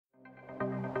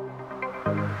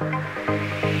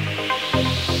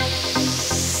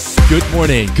Good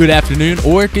morning, good afternoon,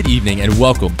 or good evening, and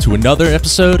welcome to another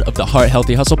episode of the Heart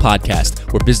Healthy Hustle podcast,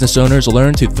 where business owners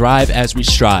learn to thrive as we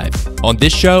strive. On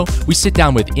this show, we sit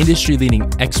down with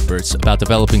industry-leading experts about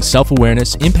developing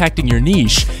self-awareness, impacting your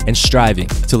niche, and striving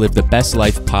to live the best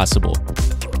life possible.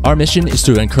 Our mission is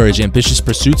to encourage ambitious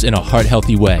pursuits in a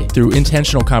heart-healthy way through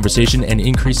intentional conversation and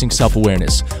increasing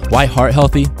self-awareness. Why heart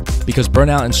healthy? Because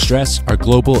burnout and stress are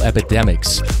global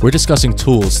epidemics. We're discussing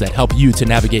tools that help you to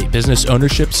navigate business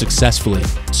ownership successfully.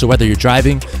 So whether you're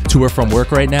driving to or from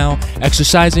work right now,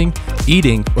 exercising,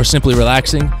 eating, or simply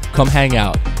relaxing, come hang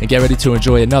out and get ready to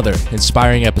enjoy another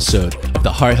inspiring episode of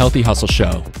the Heart Healthy Hustle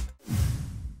Show.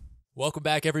 Welcome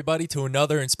back, everybody, to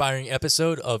another inspiring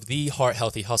episode of the Heart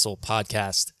Healthy Hustle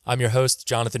podcast. I'm your host,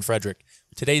 Jonathan Frederick.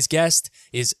 Today's guest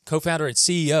is co-founder and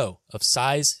CEO of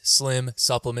SizeSlim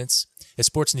Supplements, a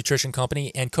sports nutrition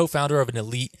company, and co-founder of an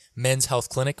elite men's health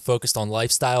clinic focused on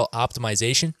lifestyle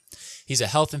optimization. He's a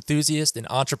health enthusiast, an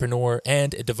entrepreneur,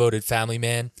 and a devoted family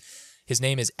man. His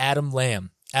name is Adam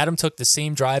Lamb. Adam took the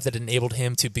same drive that enabled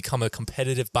him to become a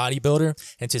competitive bodybuilder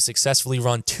and to successfully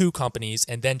run 2 companies,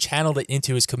 and then channeled it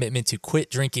into his commitment to quit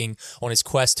drinking on his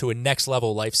quest to a next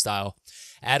level lifestyle.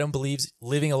 Adam believes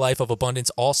living a life of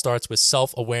abundance all starts with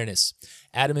self-awareness.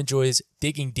 Adam enjoys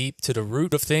digging deep to the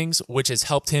root of things, which has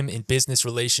helped him in business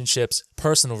relationships,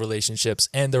 personal relationships,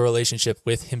 and the relationship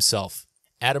with himself.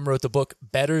 Adam wrote the book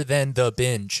Than the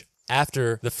Binge.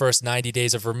 After the first 90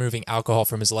 days of removing alcohol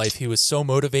from his life, he was so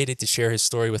motivated to share his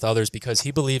story with others because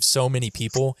he believes so many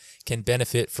people can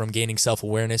benefit from gaining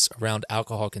self-awareness around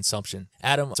alcohol consumption.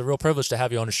 Adam, it's a real privilege to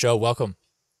have you on the show. Welcome.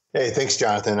 Hey, thanks,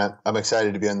 Jonathan. I'm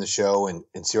excited to be on the show and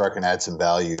see where I can add some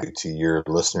value to your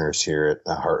listeners here at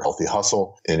the Heart Healthy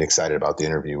Hustle, and excited about the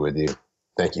interview with you.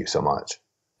 Thank you so much.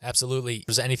 Absolutely.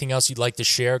 Is there anything else you'd like to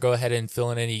share? Go ahead and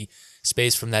fill in any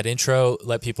space from that intro.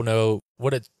 Let people know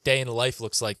what a day in the life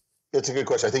looks like. It's a good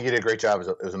question. I think you did a great job.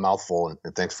 It was a mouthful,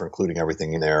 and thanks for including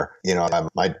everything in there. You know,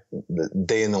 the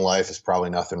day in the life is probably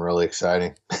nothing really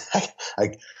exciting.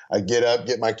 I get up,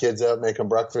 get my kids up, make them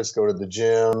breakfast, go to the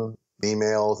gym,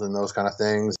 emails and those kind of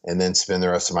things, and then spend the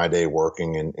rest of my day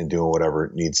working and doing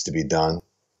whatever needs to be done.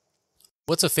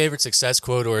 What's a favorite success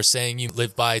quote or a saying you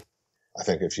live by? I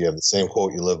think if you have the same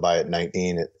quote you live by at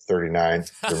 19, at 39,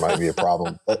 there might be a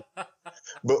problem. But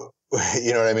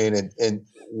you know what I mean? And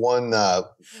one that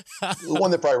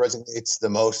probably resonates the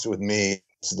most with me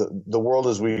is the world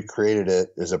as we created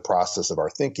it is a process of our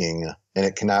thinking, and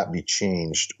it cannot be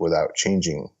changed without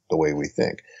changing the way we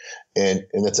think. And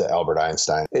that's Albert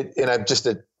Einstein. And I'm just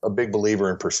a big believer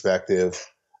in perspective.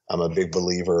 I'm a big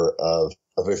believer of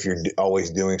if you're always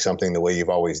doing something the way you've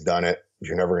always done it,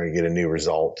 you're never going to get a new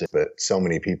result. But so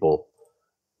many people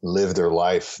live their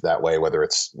life that way, whether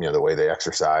it's, you know, the way they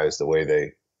exercise, the way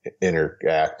they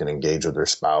interact and engage with their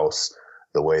spouse,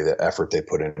 the way the effort they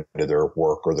put into their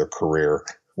work or their career.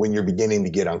 When you're beginning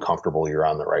to get uncomfortable, you're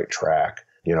on the right track.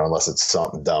 You know, unless it's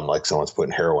something dumb like someone's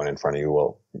putting heroin in front of you.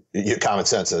 Well, your common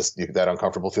sense is that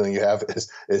uncomfortable feeling you have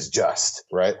is just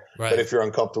right. But if you're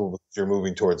uncomfortable, if you're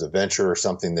moving towards a venture or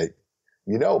something that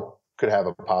you know could have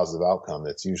a positive outcome,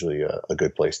 that's usually a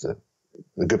good place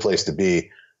to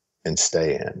be and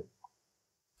stay in.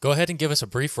 Go ahead and give us a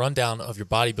brief rundown of your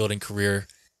bodybuilding career.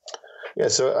 Yeah,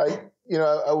 so I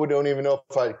don't even know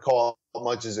if I'd call it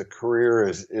much as a career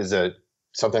as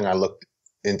something I looked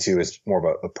into as more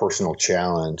of a personal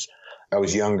challenge. I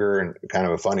was younger, and kind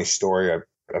of a funny story. I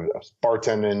was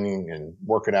bartending and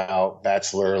working out,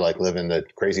 bachelor, like living the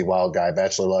crazy wild guy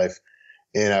bachelor life.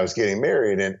 And I was getting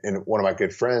married, and one of my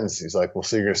good friends, he's like, well,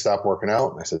 so you're going to stop working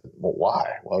out? And I said, well,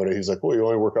 why? Why would I? He's like, well, you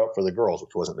only work out for the girls,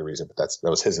 which wasn't the reason, but that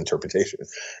was his interpretation.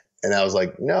 And I was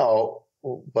like, no,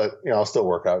 but you know, I'll still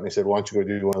work out. And he said, why don't you go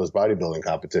do one of those bodybuilding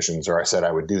competitions? Or I said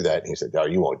I would do that. And he said, no,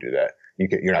 you won't do that.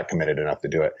 You're not committed enough to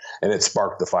do it. And it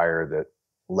sparked the fire that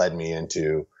led me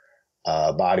into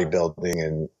bodybuilding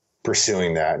and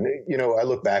pursuing that. And, you know, I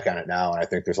look back on it now, and I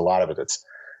think there's a lot of it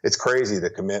it's crazy,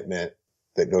 the commitment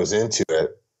that goes into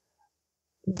it,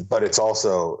 but it's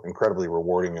also incredibly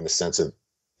rewarding in the sense of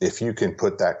if you can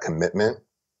put that commitment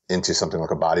into something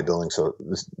like a bodybuilding. So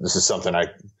this is something I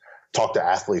talk to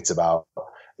athletes about,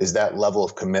 is that level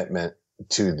of commitment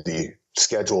to the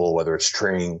schedule, whether it's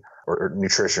training or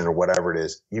nutrition or whatever it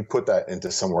is. You put that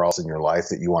into somewhere else in your life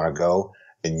that you want to go,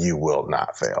 and you will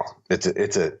not fail. It's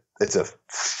a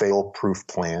fail-proof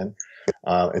plan.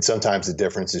 And sometimes the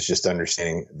difference is just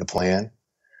understanding the plan.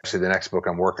 Actually, the next book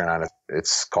I'm working on,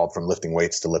 it's called From Lifting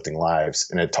Weights to Lifting Lives.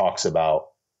 And it talks about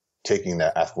taking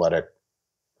that athletic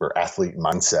or athlete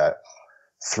mindset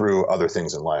through other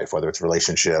things in life, whether it's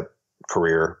relationship,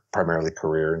 career, primarily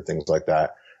career and things like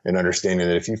that. And understanding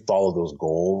that if you follow those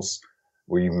goals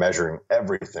where you're measuring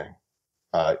everything,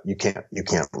 you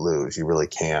can't lose. You really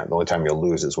can't. The only time you'll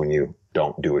lose is when you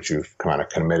don't do what you've kind of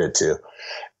committed to.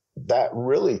 That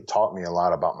really taught me a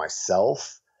lot about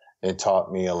myself and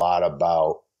taught me a lot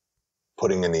about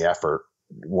putting in the effort.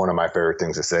 One of my favorite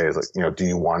things to say is like, do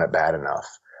you want it bad enough?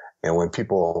 And when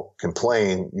people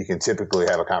complain, you can typically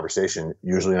have a conversation,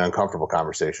 usually an uncomfortable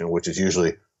conversation, which is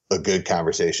usually a good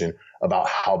conversation about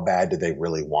how bad do they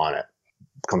really want it.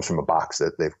 It comes from a box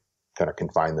that they've kind of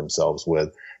confined themselves with,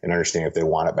 and understand if they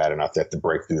want it bad enough, they have to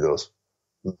break through those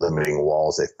limiting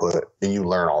walls they've put. And you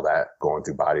learn all that going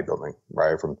through bodybuilding,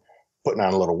 right? From putting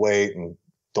on a little weight and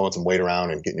throwing some weight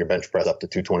around and getting your bench press up to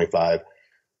 225.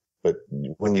 But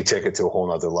when you take it to a whole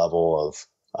nother level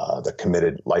of the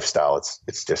committed lifestyle,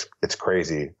 it's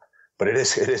crazy. But it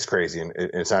is crazy, and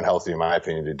it's not healthy, in my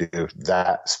opinion, to do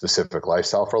that specific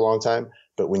lifestyle for a long time.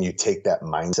 But when you take that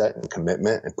mindset and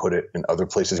commitment and put it in other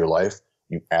places of your life,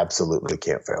 you absolutely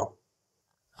can't fail.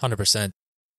 100%.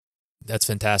 That's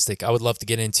fantastic. I would love to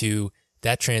get into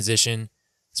that transition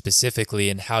specifically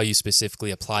and how you specifically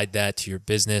applied that to your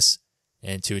business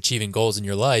and to achieving goals in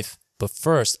your life. But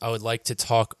first, I would like to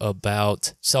talk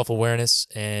about self-awareness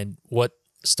and what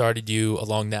started you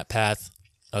along that path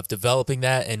of developing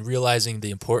that and realizing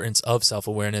the importance of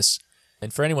self-awareness.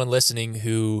 And for anyone listening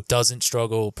who doesn't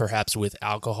struggle perhaps with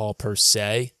alcohol per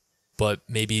se, but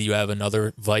maybe you have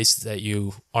another vice that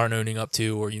you aren't owning up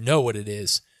to, or you know what it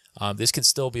is, this can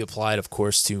still be applied, of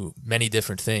course, to many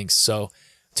different things. So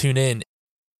tune in.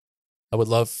 I would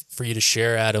love for you to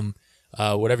share, Adam,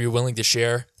 whatever you're willing to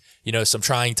share, some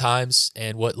trying times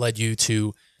and what led you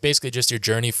to basically just your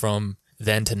journey from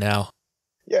then to now.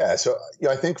 Yeah. So,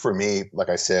 I think for me, like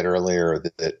I said earlier,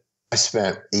 that I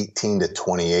spent 18 to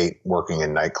 28 working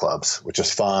in nightclubs, which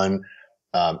is fun.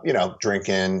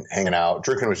 Drinking, hanging out.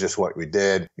 Drinking was just what we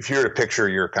did. If you were to picture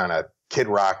your kind of Kid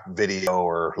Rock video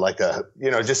or like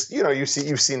you've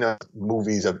seen the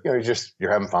movies of,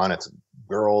 you're having fun. It's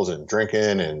girls and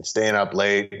drinking and staying up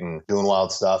late and doing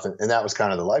wild stuff. And that was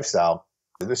kind of the lifestyle.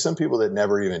 There's some people that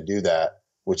never even do that,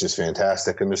 which is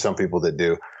fantastic. And there's some people that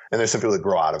do, and there's some people that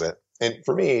grow out of it. And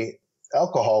for me,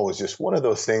 alcohol was just one of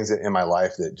those things that in my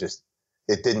life that just,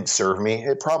 it didn't serve me.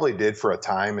 It probably did for a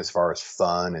time as far as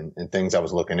fun and things I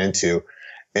was looking into.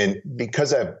 And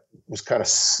because I was kind of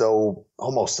so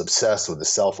almost obsessed with the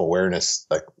self-awareness,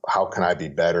 like how can I be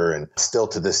better? And still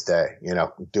to this day,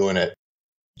 doing it,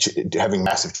 having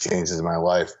massive changes in my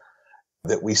life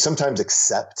that we sometimes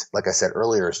accept, like I said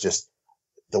earlier, is just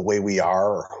the way we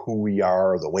are or who we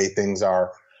are, or the way things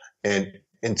are.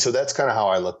 And so that's kind of how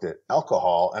I looked at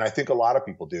alcohol. And I think a lot of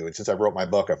people do. And since I wrote my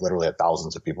book, I've literally had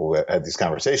thousands of people who had these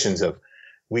conversations of,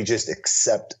 we just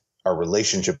accept our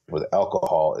relationship with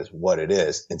alcohol is what it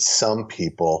is. And some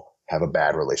people have a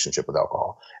bad relationship with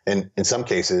alcohol. And in some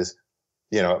cases,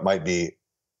 it might be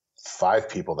 5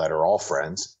 people that are all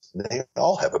friends. They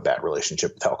all have a bad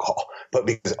relationship with alcohol. But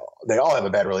because they all have a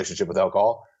bad relationship with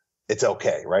alcohol, it's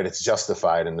okay, right? It's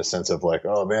justified in the sense of like,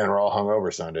 oh man, we're all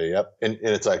hungover Sunday. Yep. And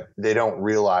it's like, they don't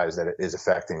realize that it is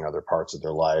affecting other parts of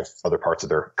their life, other parts of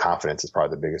their confidence is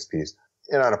probably the biggest piece.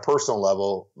 And on a personal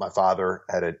level, my father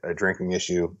had a drinking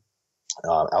issue.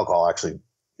 Alcohol, actually,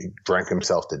 he drank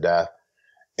himself to death.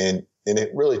 And it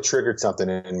really triggered something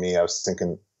in me. I was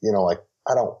thinking,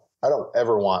 I don't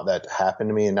ever want that to happen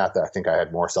to me. And not that I think I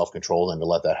had more self-control than to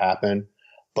let that happen.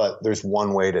 But there's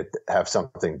one way to have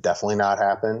something definitely not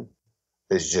happen,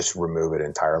 is just remove it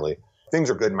entirely. Things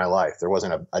are good in my life. There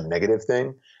wasn't a negative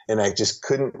thing. And I just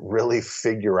couldn't really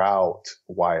figure out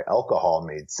why alcohol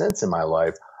made sense in my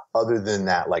life other than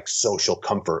that like social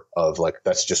comfort of like,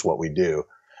 that's just what we do.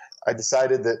 I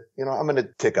decided that, I'm going to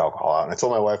take alcohol out. And I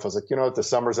told my wife, I was like, the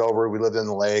summer's over. We lived in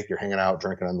the lake. You're hanging out,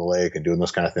 drinking on the lake and doing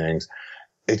those kind of things.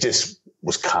 It just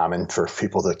was common for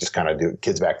people to just kind of do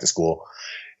kids back to school.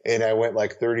 And I went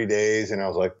like 30 days and I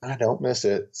was like, I don't miss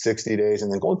it. 60 days.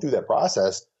 And then going through that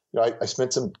process, I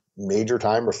spent some major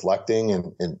time reflecting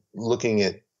and looking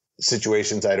at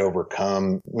situations I'd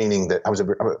overcome, meaning that I was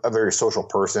a very social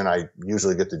person. I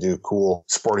usually get to do cool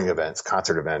sporting events,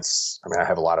 concert events. I mean, I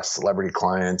have a lot of celebrity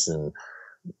clients and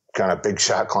kind of big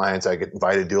shot clients. I get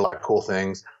invited to do a lot of cool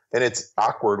things. And it's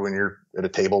awkward when you're at a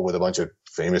table with a bunch of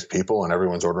famous people and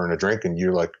everyone's ordering a drink and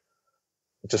you're like,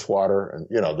 just water. And,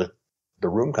 the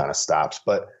room kind of stops.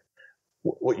 But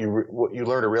what you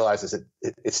learn to realize is that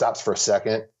it stops for a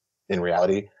second in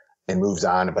reality and moves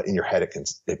on. But in your head,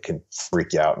 it can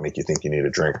freak you out and make you think you need a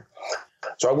drink.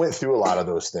 So I went through a lot of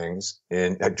those things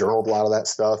and I journaled a lot of that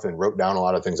stuff and wrote down a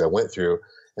lot of things I went through.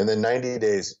 And then 90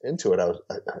 days into it,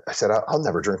 I said, I'll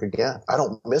never drink again. I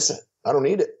don't miss it. I don't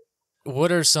need it.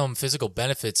 What are some physical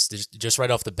benefits just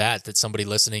right off the bat that somebody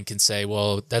listening can say,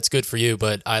 well, that's good for you,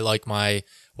 but I like my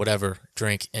whatever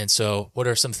drink. And so what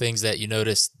are some things that you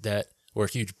noticed that were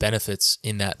huge benefits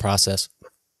in that process?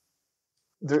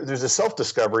 There's a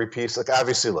self-discovery piece. Like,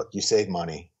 obviously, look, you save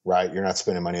money, right? You're not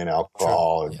spending money on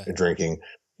alcohol and drinking.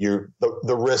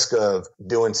 The risk of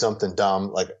doing something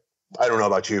dumb, like, I don't know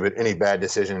about you, but any bad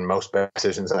decision, most bad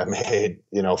decisions I've made,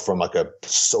 from like a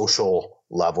social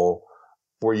level,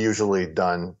 were usually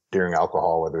done during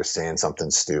alcohol, whether it's saying something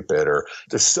stupid, or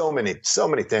there's so many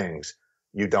things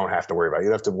you don't have to worry about. You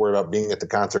don't have to worry about being at the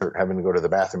concert, having to go to the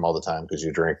bathroom all the time because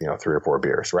you drink, 3 or 4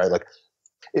 beers, right? Like,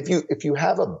 if you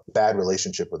have a bad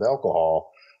relationship with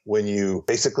alcohol, when you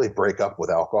basically break up with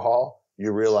alcohol,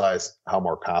 you realize how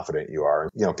more confident you are.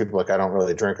 People are like, I don't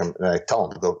really drink them. And I tell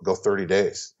them, go 30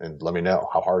 days and let me know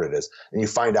how hard it is. And you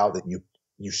find out that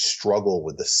you struggle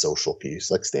with the social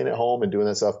piece, like staying at home and doing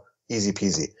that stuff, easy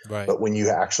peasy. Right. But when you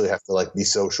actually have to like be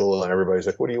social and everybody's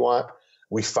like, what do you want?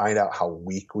 We find out how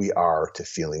weak we are to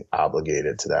feeling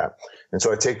obligated to that. And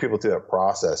so I take people through that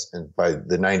process. And by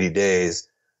the 90 days,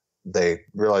 they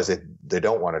realize they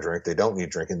don't want to drink. They don't need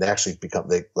drinking. They actually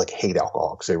they like hate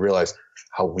alcohol because they realize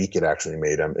how weak it actually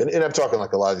made them. And I'm talking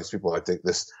like a lot of these people, I take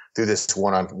this through this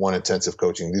one-on-one intensive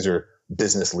coaching. These are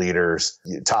business leaders,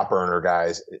 top earner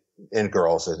guys and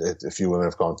girls. A few women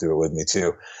have gone through it with me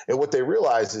too. And what they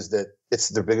realize is that it's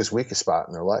their biggest weakest spot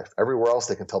in their life. Everywhere else,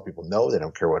 they can tell people no. They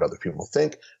don't care what other people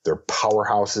think. They're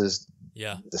powerhouses,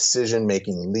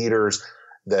 decision-making leaders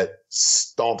that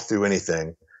stomp through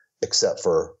anything except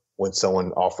for when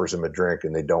someone offers them a drink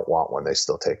and they don't want one, they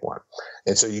still take one.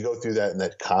 And so you go through that, and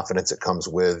that confidence that comes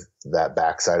with that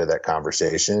backside of that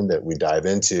conversation that we dive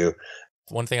into.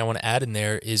 One thing I want to add in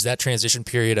there is that transition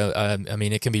period.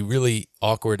 It can be really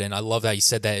awkward. And I love that you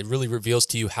said that. It really reveals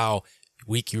to you how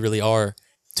weak you really are,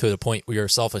 to the point where your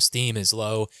self-esteem is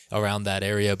low around that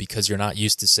area because you're not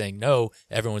used to saying no.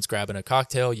 Everyone's grabbing a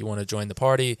cocktail. You want to join the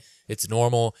party. It's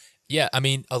normal. Yeah,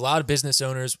 a lot of business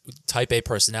owners, type A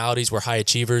personalities, we're high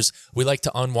achievers. We like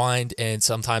to unwind, and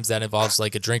sometimes that involves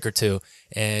like a drink or two.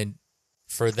 And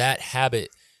for that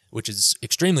habit, which is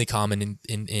extremely common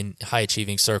in high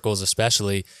achieving circles,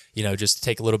 especially, just to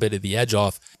take a little bit of the edge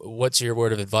off. What's your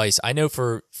word of advice? I know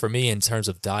for me, in terms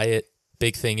of diet,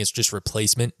 big thing is just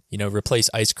replacement. Replace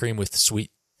ice cream with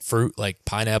sweet fruit like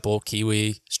pineapple,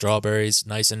 kiwi, strawberries,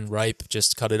 nice and ripe.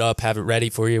 Just cut it up, have it ready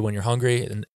for you when you're hungry.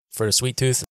 And for the sweet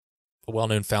tooth, a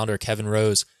well-known founder, Kevin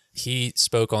Rose, he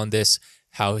spoke on this,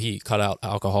 how he cut out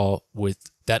alcohol with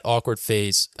that awkward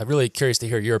phase. I'm really curious to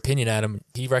hear your opinion, Adam.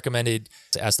 He recommended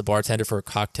to ask the bartender for a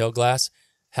cocktail glass,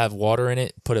 have water in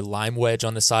it, put a lime wedge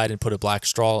on the side, and put a black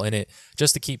straw in it,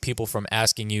 just to keep people from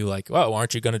asking you like, oh,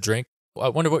 aren't you going to drink? I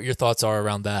wonder what your thoughts are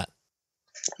around that.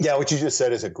 Yeah, what you just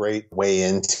said is a great way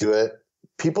into it.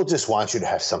 People just want you to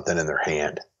have something in their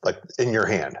hand, like in your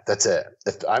hand. That's it.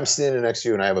 If I'm standing next to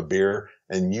you and I have a beer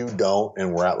and you don't,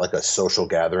 and we're at like a social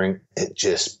gathering, it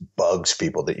just bugs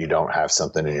people that you don't have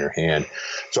something in your hand.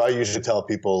 So I usually tell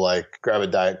people, like, grab a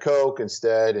Diet Coke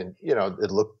instead. And,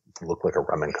 it look like a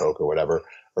rum and Coke or whatever,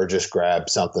 or just grab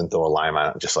something, throw a lime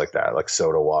on it, just like that, like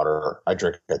soda water. I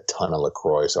drink a ton of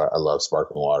LaCroix, so I love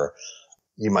sparkling water.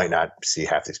 You might not see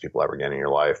half these people ever again in your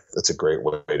life. That's a great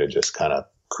way to just kind of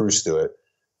cruise through it.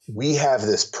 We have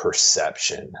this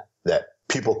perception that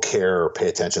people care or pay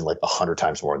attention like 100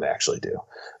 times more than they actually do,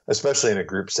 especially in a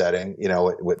group setting.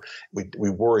 We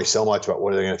worry so much about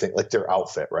what are they going to think, like their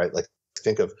outfit, right? Like,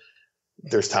 think of,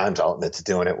 there's times I'll admit to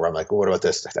doing it where I'm like, well, what about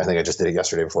this? I think I just did it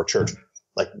yesterday before church.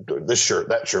 Like, this shirt,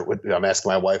 that shirt. I'm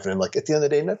asking my wife, and I'm like, at the end of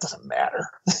the day, that doesn't matter.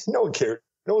 No one cares.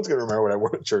 No one's going to remember what I wore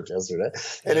to church yesterday.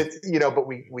 And it's, but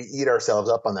we eat ourselves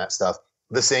up on that stuff.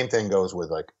 The same thing goes with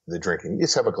like the drinking. You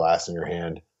just have a glass in your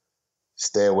hand,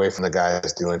 stay away from the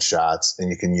guys doing shots, and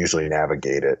you can usually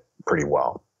navigate it pretty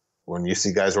well. When you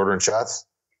see guys ordering shots,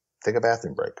 take a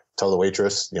bathroom break. Tell the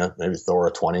waitress, maybe throw her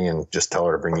a 20 and just tell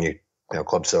her to bring you,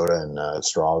 club soda and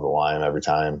straw with a lime every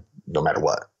time, no matter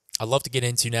what. I'd love to get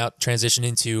into now, transition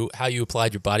into how you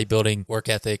applied your bodybuilding work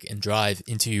ethic and drive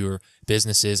into your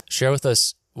businesses. Share with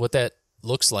us what that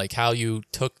looks like, how you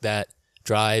took that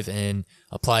drive and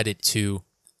applied it to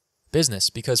business.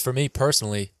 Because for me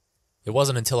personally, it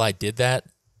wasn't until I did that,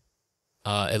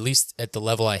 at least at the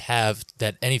level I have,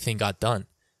 that anything got done.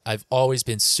 I've always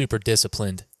been super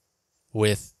disciplined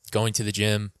with going to the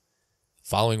gym,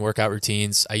 following workout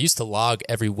routines. I used to log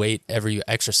every weight, every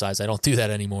exercise. I don't do that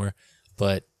anymore,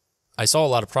 but I saw a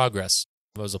lot of progress.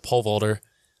 I was a pole vaulter,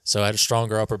 so I had a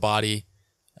stronger upper body,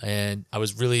 and I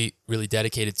was really, really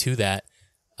dedicated to that.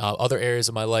 Other areas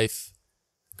of my life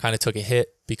kind of took a hit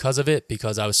because of it,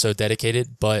 because I was so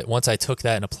dedicated. But once I took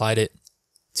that and applied it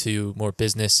to more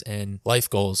business and life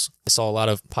goals, I saw a lot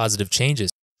of positive changes.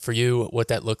 For you, what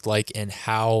that looked like and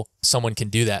how someone can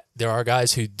do that. There are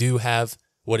guys who do have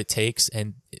what it takes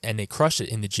and they crush it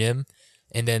in the gym,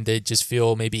 and then they just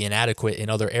feel maybe inadequate in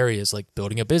other areas, like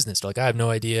building a business. They're like, I have no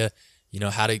idea,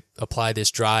 how to apply this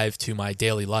drive to my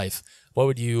daily life. What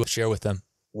would you share with them?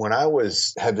 When I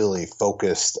was heavily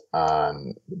focused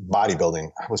on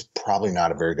bodybuilding, I was probably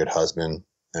not a very good husband.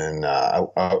 And I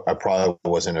probably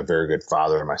wasn't a very good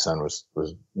father. My son was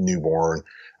newborn.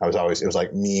 It was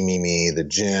like me, the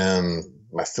gym,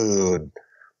 my food,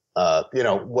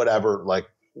 whatever. Like,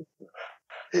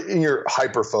 you're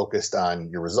hyper focused on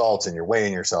your results and you're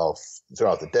weighing yourself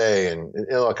throughout the day and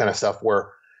all that kind of stuff,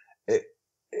 where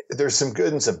there's some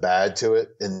good and some bad to it.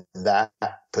 In that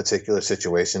particular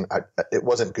situation, it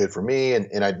wasn't good for me.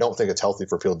 And I don't think it's healthy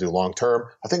for people to do long term.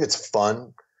 I think it's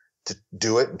fun to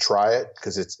do it and try it,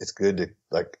 because it's good to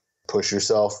like push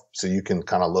yourself so you can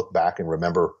kind of look back and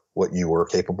remember what you were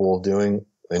capable of doing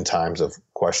in times of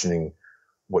questioning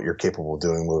what you're capable of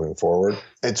doing moving forward.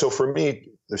 And so for me,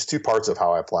 there's two parts of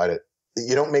how I applied it.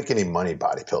 You don't make any money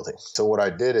bodybuilding. So what I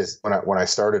did is when I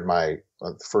started my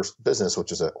first business,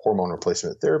 which is a hormone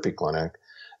replacement therapy clinic,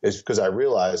 is because I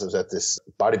realized I was at this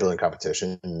bodybuilding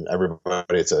competition, and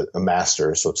everybody, it's a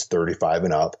master, so it's 35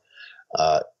 and up.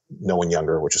 No one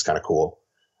younger, which is kind of cool.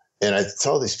 And I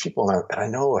saw these people, and I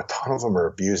know a ton of them are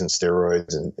abusing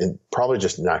steroids and probably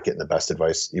just not getting the best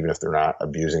advice, even if they're not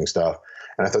abusing stuff.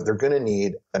 And I thought they're going to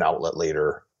need an outlet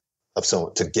later of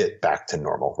someone to get back to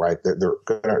normal, right? They're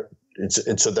going to,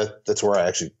 and so that's where I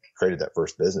actually created that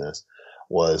first business,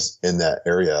 was in that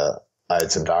area. I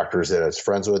had some doctors that I was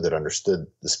friends with that understood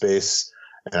the space.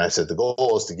 And I said, the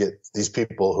goal is to get these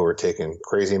people who are taking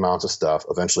crazy amounts of stuff,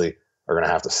 eventually are going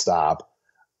to have to stop,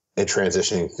 and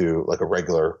transitioning through like a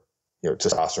regular,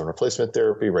 testosterone replacement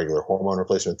therapy, regular hormone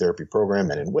replacement therapy program,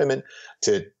 men and women,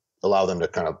 to allow them to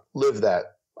kind of live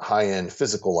that high-end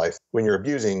physical life. When you're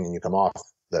abusing and you come off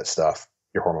that stuff,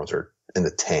 your hormones are in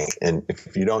the tank. And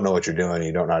if you don't know what you're doing,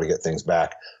 you don't know how to get things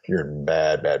back, you're in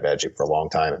bad shape for a long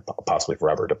time, possibly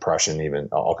forever, depression, even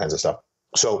all kinds of stuff.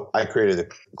 So I created a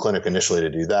clinic initially to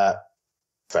do that.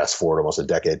 Fast forward almost a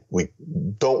decade. We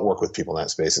don't work with people in that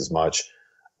space as much.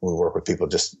 We work with people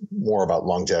just more about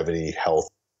longevity, health,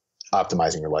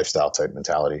 optimizing your lifestyle type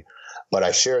mentality. But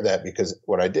I share that because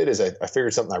what I did is I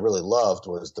figured something I really loved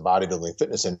was the bodybuilding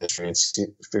fitness industry, and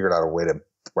figured out a way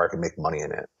where I could make money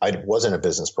in it. I wasn't a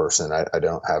business person. I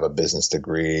don't have a business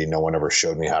degree. No one ever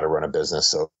showed me how to run a business.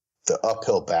 So the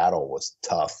uphill battle was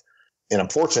tough. And I'm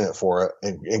fortunate for it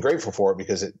and grateful for it,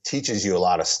 because it teaches you a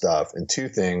lot of stuff. And two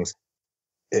things,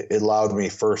 it allowed me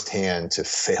firsthand to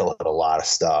fail at a lot of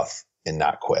stuff and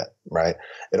not quit, right?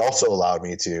 It also allowed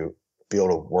me to be able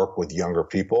to work with younger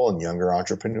people and younger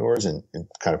entrepreneurs and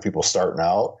kind of people starting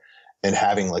out, and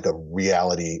having like a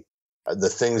reality, the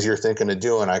things you're thinking of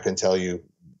doing, I can tell you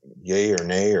yay or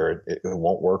nay, or it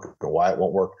won't work, or why it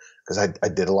won't work, because I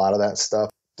did a lot of that stuff.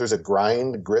 There's a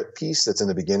grit piece that's in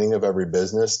the beginning of every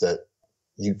business that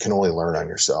you can only learn on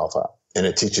yourself. And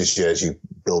it teaches you as you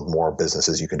build more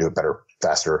businesses, you can do it better,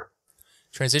 faster.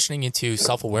 Transitioning into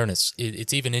self-awareness,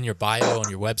 it's even in your bio on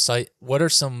your website. What are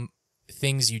some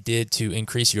things you did to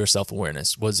increase your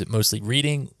self-awareness? Was it mostly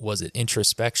reading? Was it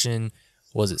introspection?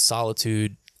 Was it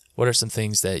solitude? What are some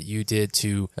things that you did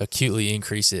to acutely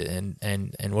increase it,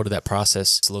 and what did that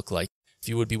process look like? If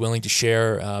you would be willing to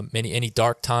share any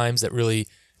dark times that really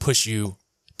push you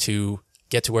to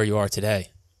get to where you are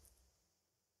today.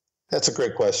 That's a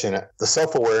great question. The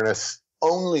self-awareness,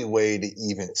 only way to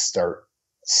even start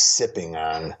sipping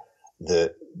on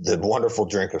the wonderful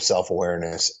drink of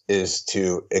self-awareness is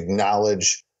to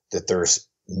acknowledge that there's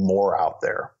more out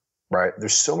there, right?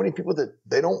 There's so many people that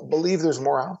they don't believe there's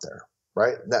more out there,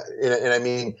 right? And I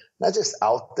mean, not just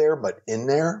out there, but in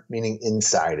there, meaning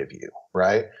inside of you,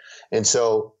 right? And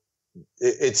so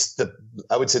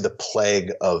I would say the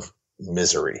plague of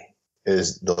misery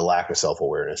is the lack of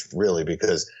self-awareness, really,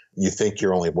 because you think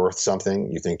you're only worth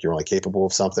something. You think you're only capable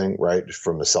of something, right?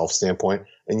 From a self standpoint.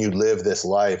 And you live this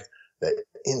life that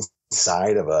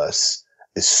inside of us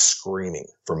is screaming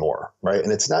for more, right?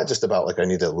 And it's not just about like, I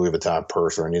need that Louis Vuitton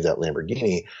purse or I need that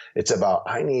Lamborghini. It's about,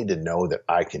 I need to know that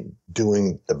I can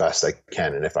doing the best I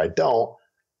can. And if I don't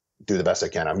do the best I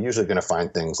can, I'm usually going to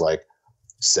find things like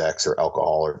sex or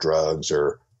alcohol or drugs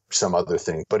or some other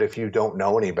thing. But if you don't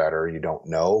know any better, you don't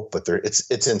know, but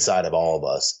it's inside of all of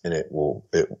us, and it will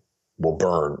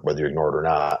burn whether you ignore it or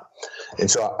not. And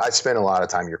so I spent a lot of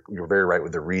time, you're very right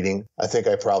with the reading. I think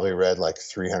I probably read like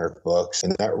 300 books,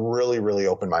 and that really, really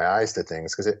opened my eyes to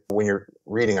things. Because when you're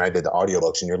reading, I did the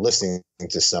audiobooks, and you're listening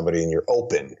to somebody and you're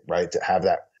open, right? To have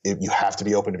that, you have to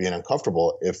be open to being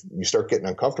uncomfortable. If you start getting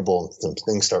uncomfortable and some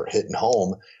things start hitting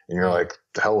home and you're like,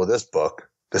 the hell with this book,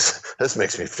 this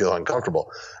makes me feel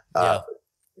uncomfortable. That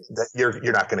you're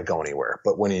not going to go anywhere.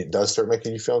 But when it does start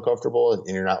making you feel uncomfortable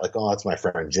and you're not like, oh, that's my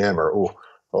friend Jim, or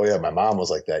oh yeah, my mom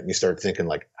was like that. And you start thinking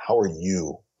like, how are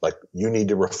you? Like, you need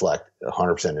to reflect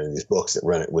 100% in these books that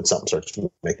run it when something starts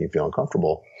making you feel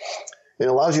uncomfortable. It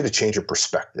allows you to change your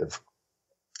perspective.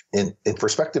 And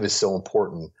perspective is so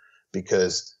important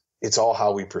because it's all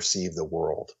how we perceive the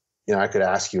world. You know, I could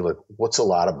ask you like, what's a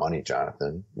lot of money,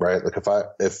 Jonathan? Right? Like if I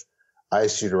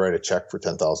asked you to write a check for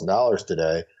 $10,000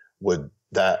 today, would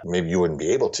that, maybe you wouldn't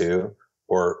be able to,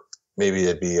 or maybe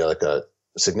it'd be like a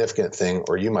significant thing,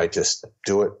 or you might just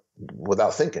do it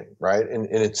without thinking, right? And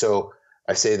it's so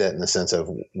I say that in the sense of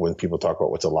when people talk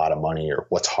about what's a lot of money or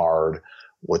what's hard,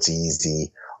 what's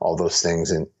easy, all those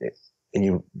things, and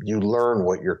you learn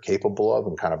what you're capable of,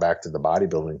 and kind of back to the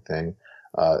bodybuilding thing,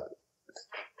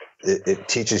 it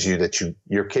teaches you that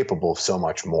you're capable of so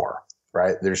much more,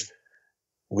 right?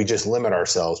 We just limit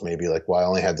ourselves, maybe like, well, I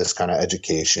only had this kind of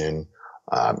education.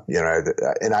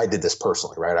 And I did this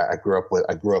personally, right?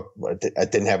 I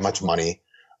didn't have much money.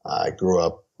 I grew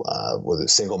up with a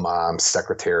single mom,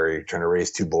 secretary, trying to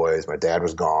raise two boys. My dad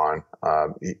was gone.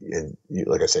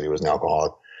 Like I said, he was an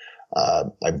alcoholic.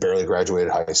 I barely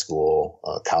graduated high school.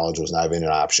 College was not even an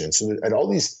option. So and all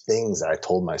these things that I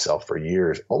told myself for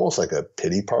years, almost like a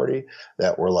pity party,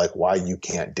 that were like, why you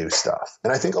can't do stuff.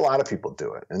 And I think a lot of people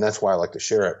do it. And that's why I like to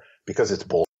share it, because it's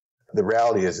bullshit. The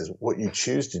reality is what you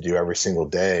choose to do every single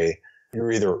day, you're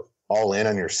either all in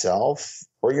on yourself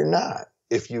or you're not.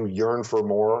 If you yearn for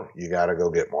more, you got to go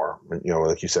get more. You know,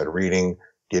 like you said, reading,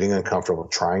 getting uncomfortable,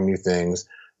 trying new things,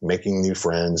 making new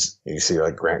friends. You see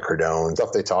like Grant Cardone,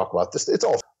 stuff they talk about. It's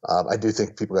all, I do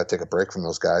think people got to take a break from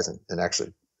those guys and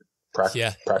actually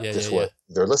practice what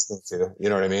they're listening to. You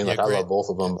know what I mean? Like Grant, I love both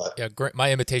of them. But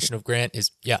my imitation of Grant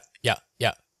is yeah.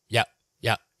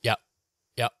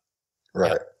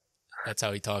 Right. That's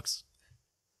how he talks.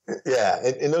 Yeah.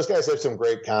 And those guys have some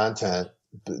great content.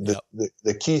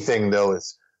 The key thing though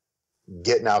is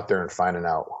getting out there and finding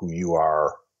out who you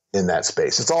are in that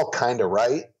space. It's all kind of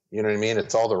right. You know what I mean?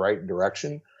 It's all the right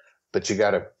direction, but you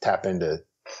got to tap into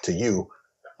you.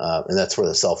 And that's where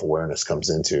the self-awareness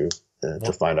comes into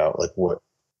to find out like what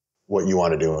you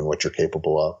want to do and what you're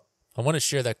capable of. I want to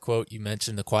share that quote you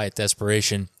mentioned, the quiet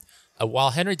desperation.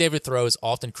 While Henry David Thoreau is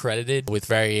often credited with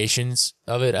variations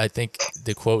of it, I think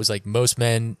the quote was like, most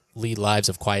men lead lives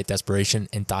of quiet desperation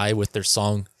and die with their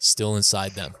song still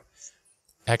inside them.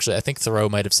 Actually, I think Thoreau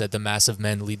might have said the massive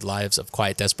men lead lives of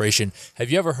quiet desperation.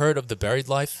 Have you ever heard of The Buried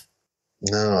Life?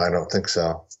 No, I don't think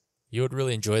so. You would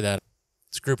really enjoy that.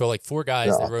 It's a group of like four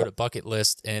guys that wrote a bucket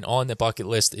list, and on the bucket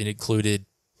list, it included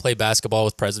play basketball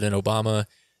with President Obama.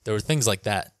 There were things like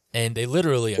that. And they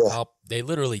literally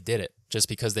did it just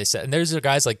because they said, and there's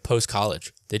guys like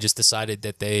post-college. They just decided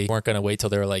that they weren't going to wait till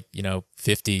they were like,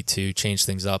 50 to change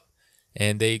things up.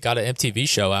 And they got an MTV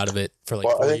show out of it for like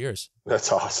 4 years.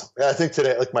 That's awesome. Yeah, I think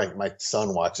today, like my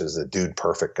son watches the Dude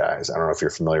Perfect guys. I don't know if you're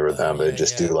familiar with them, but they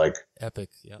just do like epic.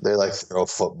 Yeah. They like throw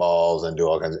footballs and do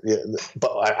all kinds of,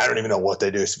 but I don't even know what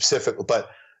they do specifically, but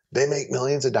they make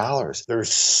millions of dollars.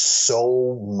 There's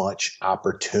so much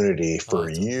opportunity for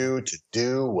you to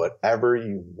do whatever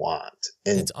you want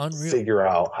and figure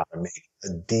out how to make a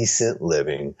decent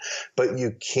living. But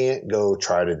you can't go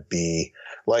try to be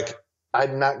like,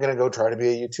 I'm not going to go try to be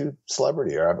a YouTube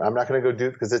celebrity, or I'm not going to go do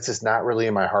it because it's just not really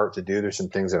in my heart to do. There's some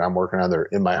things that I'm working on that are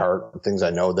in my heart, things I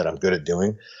know that I'm good at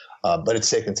doing. But it's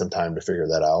taken some time to figure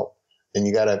that out. And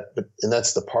and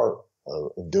that's the part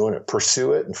of doing it.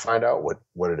 Pursue it and find out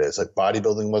what it is. Like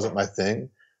bodybuilding wasn't my thing.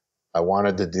 I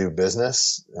wanted to do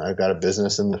business. I've got a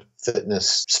business in the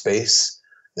fitness space.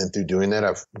 And through doing that,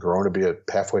 I've grown to be a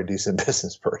halfway decent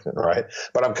business person, right?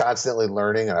 But I'm constantly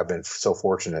learning, and I've been so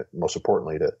fortunate, most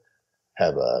importantly, to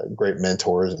have great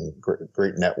mentors and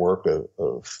great network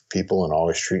of people, and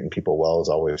always treating people well has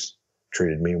always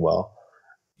treated me well.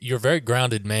 You're a very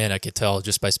grounded man, I could tell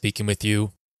just by speaking with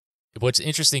you. What's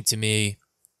interesting to me,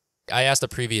 I asked a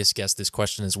previous guest this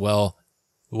question as well,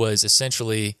 was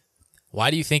essentially,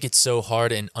 why do you think it's so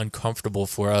hard and uncomfortable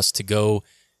for us to go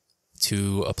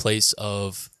to a place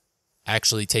of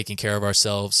actually taking care of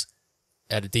ourselves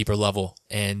at a deeper level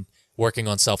and working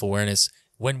on self-awareness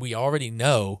when we already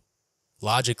know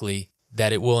logically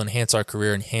that it will enhance our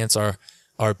career, enhance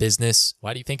our business?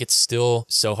 Why do you think it's still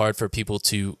so hard for people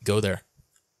to go there?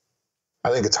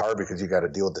 I think it's hard because you got to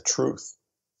deal with the truth.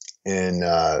 And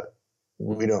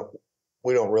we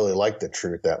don't really like the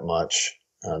truth that much.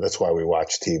 That's why we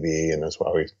watch TV, and that's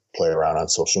why we play around on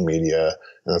social media,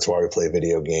 and that's why we play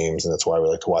video games, and that's why we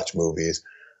like to watch movies.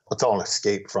 It's all an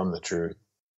escape from the truth.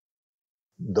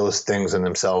 Those things in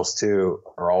themselves too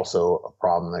are also a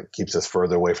problem that keeps us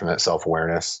further away from that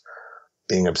self-awareness.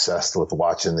 Being obsessed with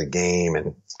watching the game,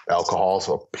 and alcohol is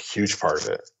a huge part of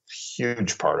it.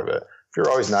 Huge part of it. If you're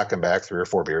always knocking back 3 or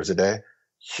 4 beers a day,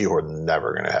 you are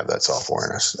never going to have that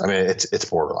self-awareness. I mean, it's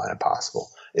borderline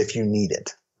impossible if you need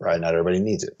it, right? Not everybody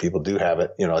needs it. People do have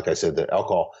it. Like I said, the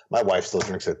alcohol, my wife still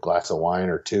drinks a glass of wine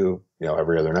or two,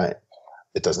 every other night.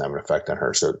 It doesn't have an effect on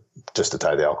her. So just to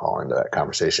tie the alcohol into that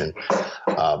conversation.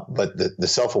 But the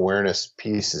self-awareness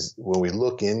piece is when we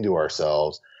look into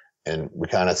ourselves and we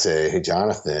kind of say, hey,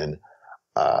 Jonathan,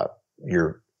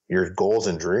 your goals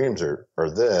and dreams are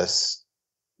this,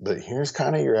 but here's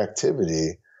kind of your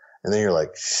activity. And then you're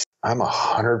like, I'm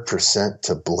 100%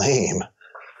 to blame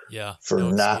for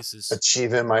not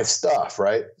achieving my stuff.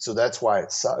 Right. So that's why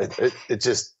it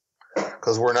just,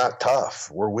 because we're not tough.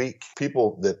 We're weak.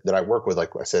 People that I work with, like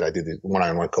I said, I do the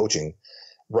one-on-one coaching.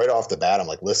 Right off the bat, I'm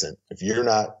like, listen, if you're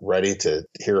not ready to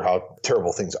hear how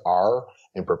terrible things are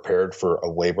and prepared for a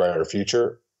way brighter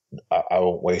future, I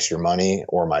won't waste your money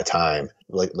or my time.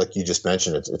 Like you just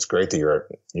mentioned, it's great that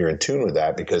you're in tune with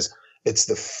that, because it's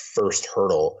the first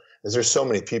hurdle. Is there's so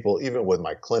many people, even with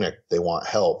my clinic, they want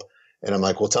help. And I'm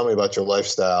like, well, tell me about your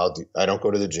lifestyle. I don't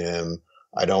go to the gym.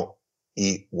 I don't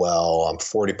eat well. I'm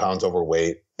 40 pounds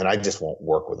overweight. And I just won't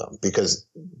work with them because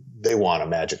they want a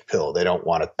magic pill. They don't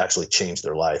want to actually change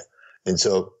their life.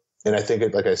 And I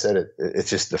think, like I said,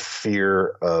 it's just the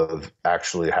fear of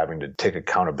actually having to take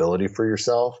accountability for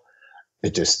yourself.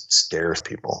 It just scares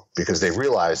people because they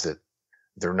realize that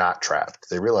they're not trapped.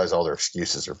 They realize all their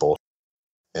excuses are bullshit.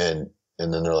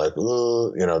 And then they're like,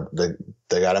 ooh,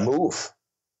 they got to move,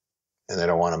 and they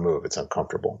don't want to move. It's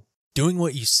uncomfortable. Doing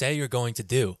what you say you're going to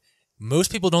do.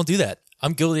 Most people don't do that.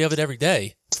 I'm guilty of it every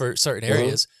day for certain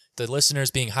areas. The listeners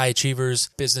being high achievers,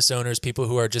 business owners, people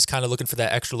who are just kind of looking for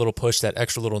that extra little push, that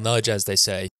extra little nudge, as they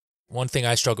say. One thing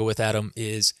I struggle with, Adam,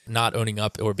 is not owning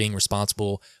up or being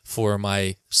responsible for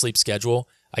my sleep schedule.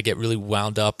 I get really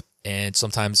wound up and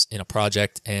sometimes in a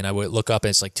project, and I would look up and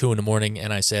it's like 2 a.m.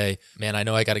 and I say, man, I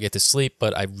know I got to get to sleep,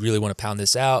 but I really want to pound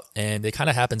this out. And it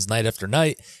kind of happens night after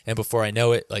night. And before I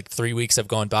know it, like 3 weeks have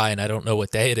gone by and I don't know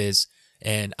what day it is.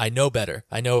 And I know better.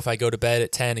 I know if I go to bed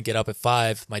at 10 and get up at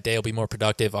 5, my day will be more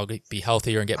productive. I'll be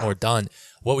healthier and get more done.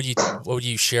 What would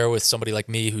you share with somebody like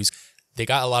me they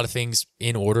got a lot of things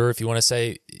in order, if you want to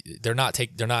say? They're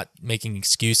not making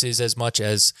excuses as much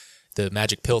as the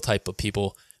magic pill type of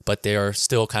people, but they are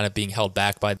still kind of being held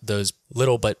back by those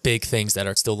little but big things that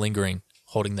are still lingering,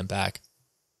 holding them back.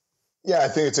 Yeah, I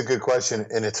think it's a good question.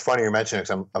 And it's funny you mention it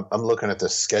because I'm looking at the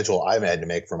schedule I've had to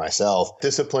make for myself.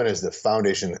 Discipline is the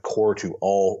foundation, the core to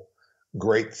all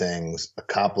great things,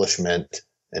 accomplishment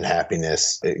and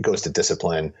happiness. It goes to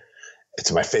discipline.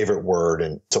 It's my favorite word.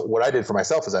 And so what I did for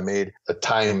myself is I made a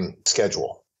time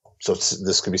schedule. So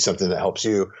this could be something that helps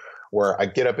you, where I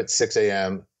get up at 6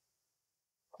 a.m.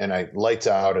 and I lights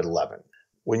out at 11.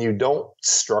 When you don't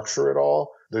structure it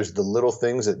all, there's the little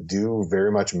things that do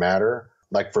very much matter.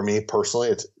 Like for me personally,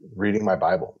 it's reading my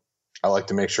Bible. I like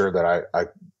to make sure that I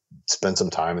spend some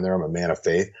time in there. I'm a man of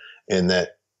faith, and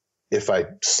that if I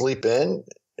sleep in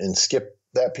and skip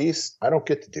that piece, I don't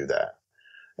get to do that.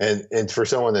 And for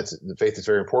someone that's faith is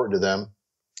very important to them,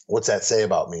 what's that say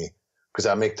about me? Because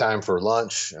I'll make time for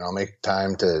lunch, and I'll make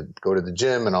time to go to the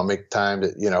gym, and I'll make time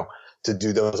to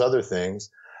do those other things.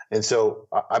 And so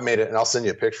I made it, and I'll send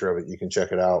you a picture of it. You can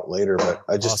check it out later. But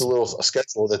just a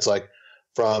schedule that's like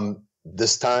from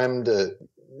this time to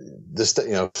this,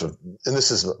 and this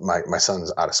is my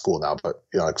son's out of school now, but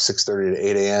like 6:30 to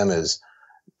 8 a.m. is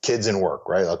kids and work,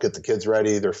 right? I'll get the kids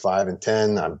ready. They're 5 and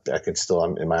 10. I'm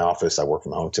in my office. I work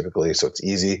from home typically, so it's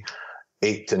easy.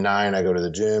 8 to 9, I go to the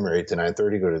gym, or 8 to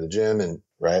 9:30, go to the gym. And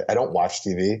right, I don't watch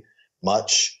TV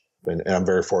much, and I'm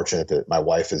very fortunate that my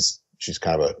wife she's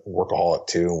kind of a workaholic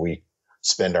too. And we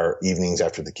spend our evenings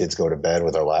after the kids go to bed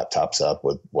with our laptops up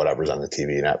with whatever's on the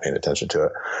TV, not paying attention to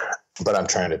it. But I'm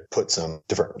trying to put some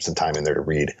time in there to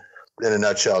read. In a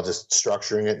nutshell, just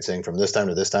structuring it and saying from this time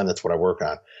to this time, that's what I work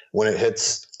on. When it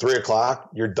hits 3 o'clock,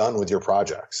 you're done with your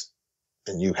projects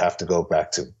and you have to go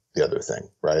back to the other thing.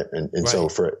 Right. And right. So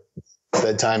for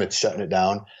bedtime, it's shutting it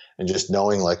down and just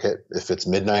knowing like if it's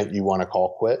midnight, you want to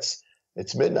call quits.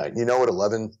 It's midnight. At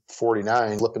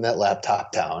 11:49, flipping that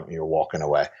laptop down and you're walking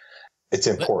away. It's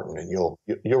important, and you'll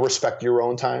respect your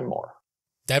own time more.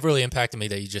 That really impacted me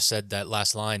that you just said that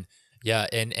last line. Yeah.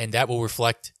 And that will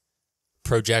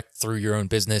project through your own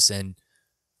business and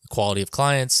quality of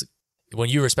clients. When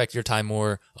you respect your time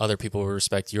more, other people will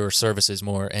respect your services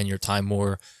more and your time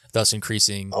more, thus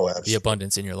increasing the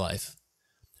abundance in your life.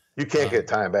 You can't get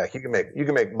time back. You can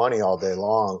make money all day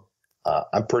long.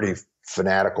 I'm pretty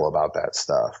fanatical about that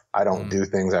stuff. I don't do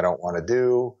things I don't want to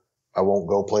do. I won't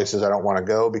go places I don't want to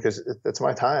go because it's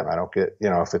my time. I don't get,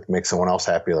 if it makes someone else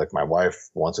happy, like my wife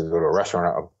wants to go to a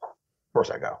restaurant, of course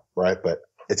I go, right? But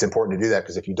it's important to do that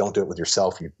because if you don't do it with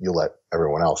yourself, you'll let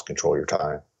everyone else control your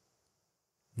time.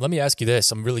 Let me ask you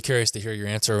this. I'm really curious to hear your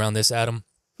answer around this, Adam.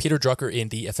 Peter Drucker in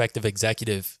The Effective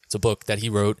Executive, it's a book that he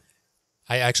wrote.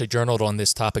 I actually journaled on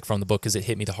this topic from the book because it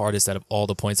hit me the hardest out of all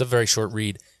the points. It's a very short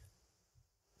read.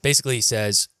 Basically, he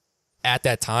says, at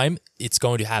that time, it's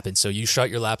going to happen. So you shut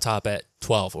your laptop at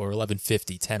 12 or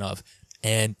 11:50, 10 of,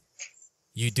 and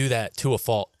you do that to a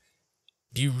fault.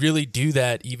 Do you really do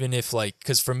that even if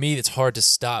because for me, it's hard to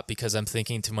stop because I'm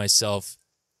thinking to myself,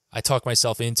 I talk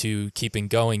myself into keeping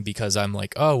going because I'm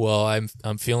like, oh, well,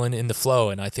 I'm feeling in the flow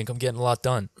and I think I'm getting a lot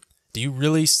done. Do you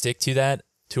really stick to that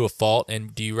to a fault?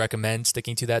 And do you recommend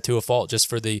sticking to that to a fault just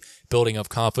for the building of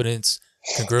confidence,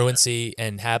 congruency,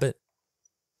 and habit?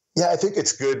 Yeah, I think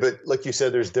it's good. But like you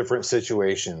said, there's different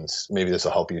situations. Maybe this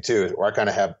will help you too. Where I kind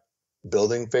of have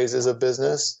building phases of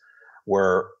business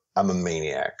where I'm a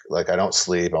maniac. Like I don't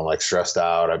sleep. I'm like stressed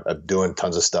out. I'm doing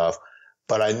tons of stuff.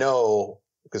 But I know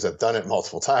because I've done it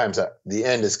multiple times that the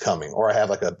end is coming or I have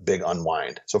like a big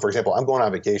unwind. So for example, I'm going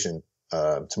on vacation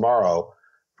tomorrow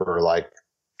for like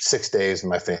 6 days with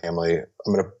my family.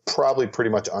 I'm going to probably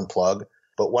pretty much unplug.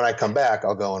 But when I come back,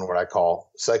 I'll go in what I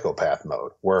call psychopath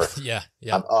mode, where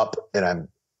I'm up and I'm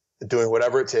doing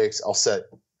whatever it takes. I'll set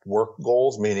work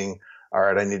goals, meaning, all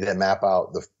right, I need to map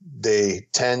out the day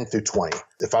 10 through 20.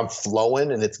 If I'm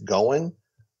flowing and it's going,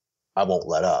 I won't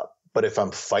let up. But if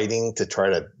I'm fighting to try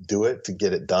to do it, to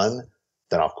get it done,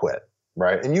 then I'll quit.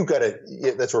 Right. And you got to,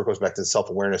 that's where it goes back to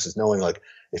self-awareness, is knowing like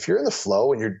if you're in the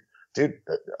flow and dude,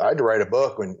 I had to write a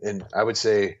book and I would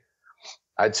say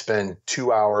I'd spend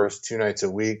 2 hours, 2 nights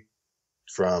a week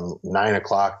from 9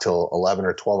 o'clock till 11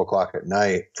 or 12 o'clock at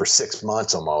night for 6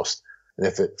 months almost. And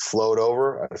if it flowed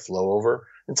over, I'd flow over.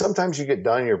 And sometimes you get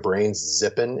done, your brain's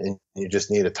zipping and you just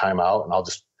need a timeout. And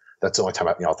that's the only time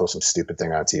I'll throw some stupid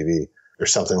thing on TV or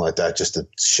something like that just to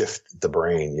shift the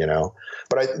brain,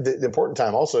 But the important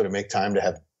time also to make time to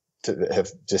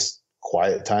have just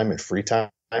quiet time and free time,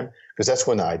 because that's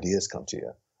when the ideas come to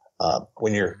you.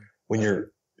 When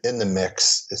you're in the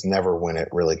mix, it's never when it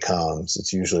really comes.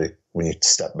 It's usually when you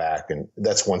step back. And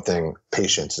that's one thing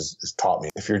patience has taught me.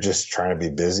 If you're just trying to be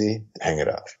busy, hang it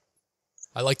up.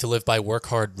 I like to live by work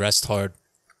hard, rest hard.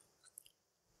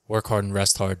 Work hard and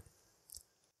rest hard.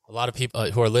 A lot of people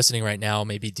who are listening right now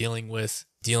may be dealing with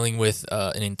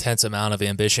an intense amount of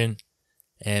ambition,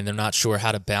 and they're not sure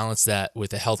how to balance that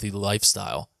with a healthy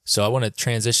lifestyle. So I want to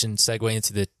segue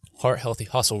into the Heart Healthy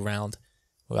Hustle round.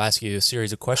 We'll ask you a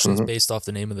series of questions based off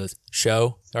the name of the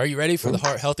show. Are you ready for the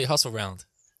Heart Healthy Hustle round?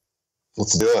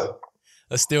 Let's do it.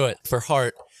 Let's do it. For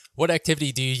heart, what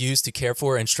activity do you use to care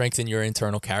for and strengthen your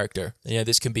internal character?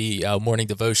 This can be morning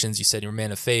devotions. You said you're a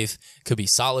man of faith. It could be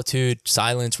solitude,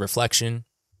 silence, reflection.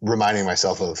 Reminding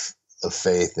myself of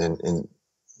faith. And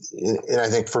I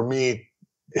think for me,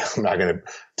 I'm not going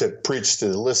to preach to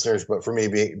the listeners, but for me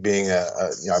being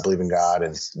I believe in God,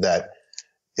 and that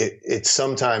it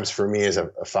sometimes for me is a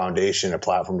foundation, a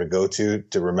platform to go to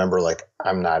remember, like,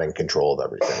 I'm not in control of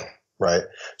everything. Right.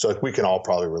 So like we can all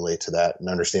probably relate to that and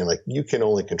understand, like, you can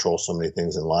only control so many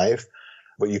things in life,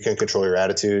 but you can control your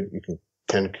attitude. You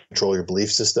can control your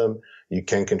belief system. You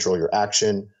can control your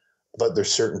action, but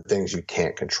there's certain things you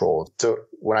can't control. So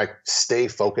when I stay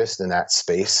focused in that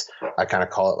space, I kind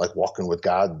of call it like walking with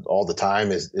God all the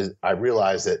time, is I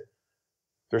realize that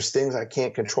there's things I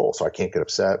can't control. So I can't get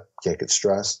upset, can't get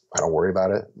stressed. I don't worry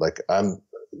about it. Like, I'm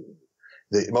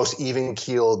the most even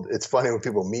keeled. It's funny when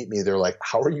people meet me, they're like,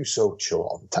 how are you so chill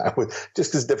all the time?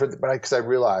 Just because different, but because I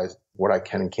realize what I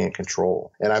can and can't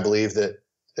control. And I believe that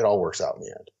it all works out in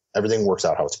the end. Everything works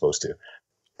out how it's supposed to.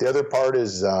 The other part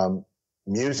is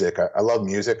music. I love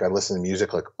music. I listen to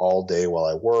music like all day while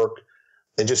I work,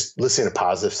 and just listening to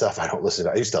positive stuff. I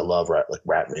used to love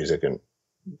rap music and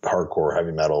hardcore,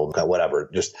 heavy metal,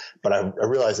 whatever. But I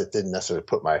realized it didn't necessarily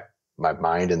put my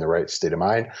mind in the right state of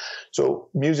mind. So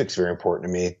music's very important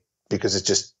to me because it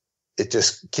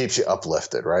just keeps you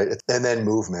uplifted, right? And then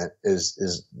movement is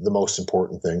the most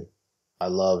important thing. I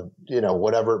love,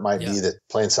 whatever it might be, that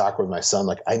playing soccer with my son,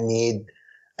 like I need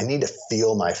to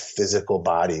feel my physical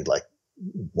body like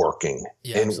working,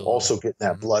 and absolutely. Also getting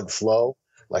that blood flow.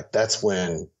 Like that's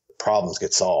when problems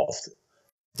get solved.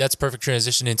 That's perfect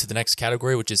transition into the next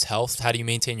category, which is health. How do you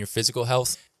maintain your physical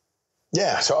health?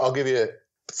 Yeah. So I'll give you,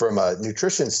 from a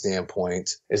nutrition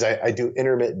standpoint, is I do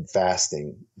intermittent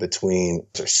fasting between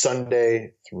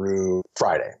Sunday through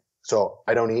Friday. So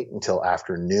I don't eat until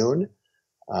afternoon,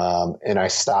 and I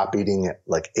stop eating at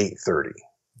like 8:30.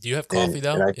 Do you have coffee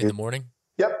in the morning?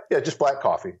 Yep. Yeah. Just black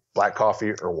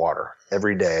coffee or water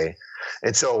every day.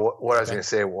 And so what I was going to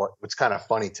say, what's kind of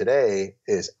funny today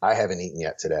is I haven't eaten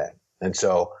yet today. And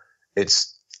so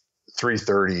it's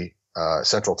 3:30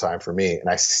 Central Time for me, and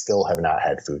I still have not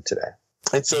had food today.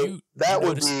 And so that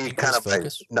would be kind of a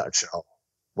nutshell.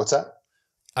 What's that?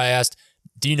 I asked,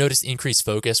 do you notice increased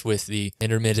focus with the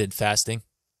intermittent fasting?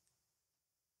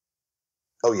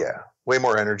 Oh, yeah. Way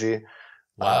more energy.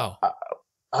 Wow.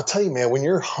 I'll tell you, man, when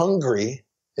you're hungry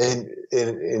and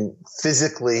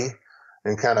physically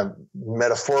and kind of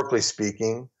metaphorically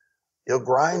speaking, you'll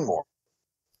grind more.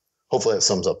 Hopefully that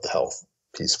sums up the health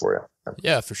piece for you.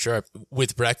 Yeah, for sure.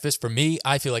 With breakfast, for me,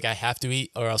 I feel like I have to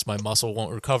eat or else my muscle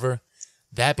won't recover.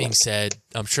 That being said,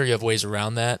 I'm sure you have ways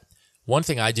around that. One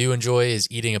thing I do enjoy is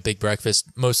eating a big breakfast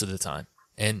most of the time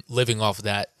and living off of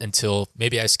that until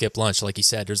maybe I skip lunch. Like you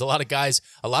said, there's a lot of guys,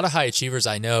 a lot of high achievers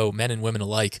I know, men and women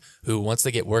alike, who once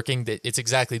they get working, it's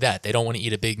exactly that. They don't want to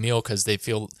eat a big meal because they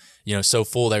feel, so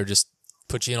full. They're just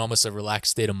put you in almost a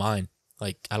relaxed state of mind.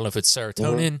 Like, I don't know if it's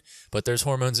serotonin, but there's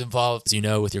hormones involved, as you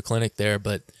know, with your clinic there.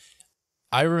 But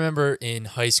I remember in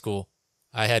high school,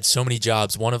 I had so many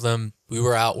jobs. One of them, we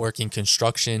were out working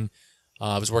construction.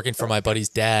 I was working for my buddy's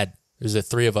dad. There's the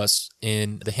three of us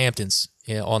in the Hamptons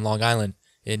on Long Island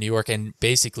in New York. And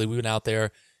basically we went out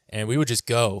there and we would just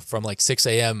go from like 6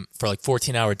 a.m. for like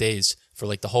 14-hour days for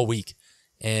like the whole week.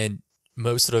 And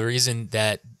most of the reason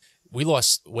that we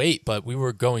lost weight, but we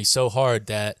were going so hard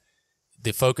that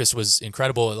the focus was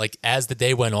incredible. Like as the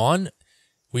day went on,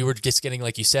 we were just getting,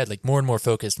 like you said, like more and more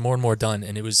focused, more and more done.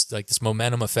 And it was like this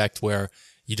momentum effect where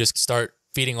you just start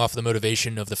feeding off the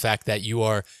motivation of the fact that you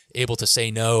are able to say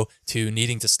no to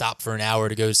needing to stop for an hour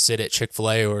to go sit at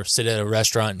Chick-fil-A or sit at a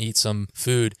restaurant and eat some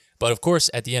food. But of course,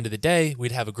 at the end of the day,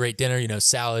 we'd have a great dinner,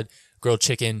 salad, grilled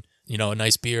chicken, a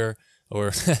nice beer,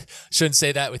 or shouldn't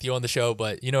say that with you on the show,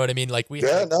 but you know what I mean? Like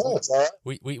it's all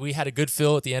right. We had a good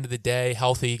fill at the end of the day,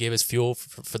 healthy, gave us fuel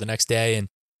for the next day. And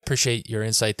appreciate your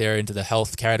insight there into the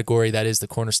health category. That is the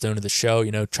cornerstone of the show,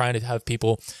 trying to have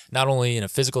people not only in a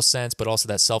physical sense, but also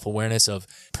that self-awareness of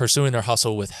pursuing their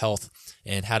hustle with health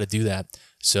and how to do that.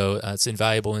 So it's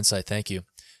invaluable insight. Thank you.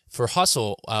 For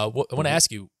hustle, I want to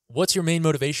ask you, what's your main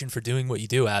motivation for doing what you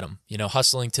do, Adam?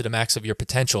 Hustling to the max of your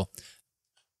potential.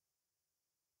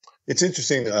 It's an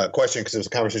interesting question because it was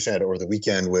a conversation I had over the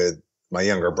weekend with my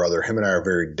younger brother. Him and I are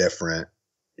very different.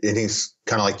 And he's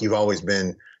kind of like you've always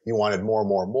been. You wanted more and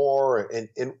more and more.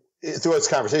 And through this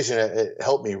conversation, it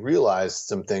helped me realize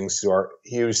some things.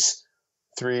 He was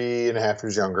 3.5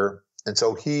 years younger. And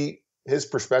so his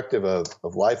perspective of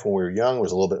life when we were young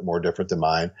was a little bit more different than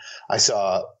mine. I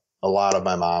saw a lot of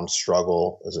my mom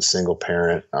struggle as a single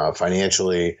parent,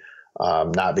 financially,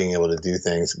 not being able to do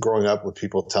things, growing up with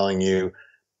people telling you,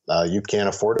 you can't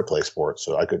afford to play sports.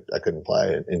 So I couldn't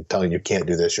play, and telling you can't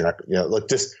do this. You're not, look,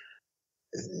 just,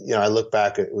 I look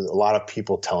back at a lot of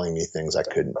people telling me things I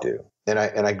couldn't do. And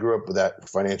I grew up with that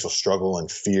financial struggle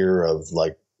and fear of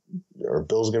like, our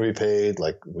bills going to be paid.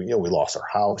 Like, we lost our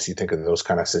house. You think of those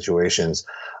kind of situations,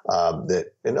 and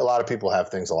a lot of people have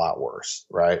things a lot worse.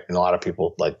 Right. And a lot of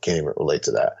people like can't even relate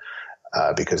to that,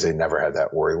 because they never had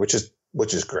that worry, which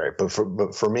is great. But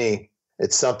for me,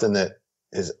 it's something that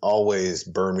has always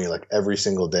burned me. Like every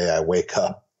single day I wake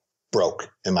up broke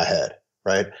in my head,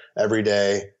 right? Every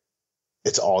day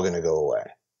it's all going to go away.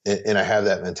 And I have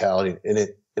that mentality,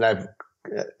 and I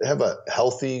have a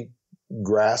healthy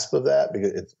grasp of that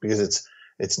because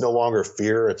it's no longer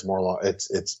fear. It's more,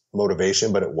 it's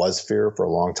motivation, but it was fear for a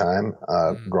long time,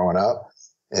 growing up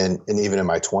and even in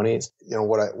my 20s.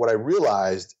 What I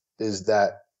realized is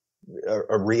that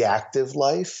a reactive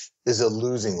life is a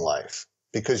losing life,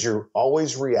 because you're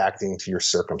always reacting to your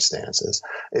circumstances.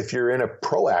 If you're in a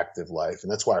proactive life,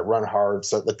 and that's why I run hard.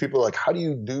 So like people are like, how do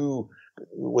you do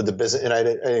with the business? And I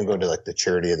didn't go to like the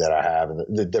charity that I have and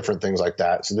the different things like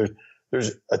that. So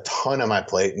there's a ton on my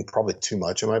plate, and probably too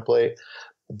much on my plate.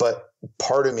 But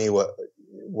part of me,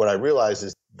 what I realize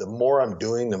is the more I'm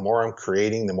doing, the more I'm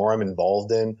creating, the more I'm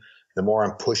involved in, the more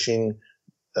I'm pushing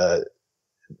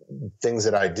things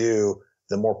that I do,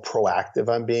 the more proactive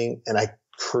I'm being, and I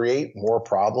create more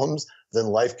problems than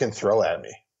life can throw at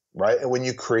me, right? And when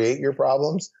you create your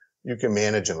problems, you can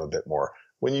manage them a bit more.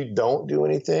 When you don't do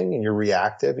anything and you're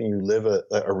reactive and you live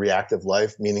a reactive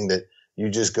life, meaning that you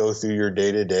just go through your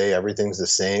day to day, everything's the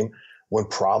same. when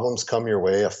problems come your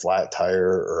way, a flat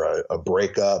tire or a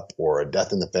breakup or a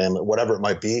death in the family, whatever it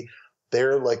might be,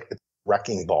 they're like a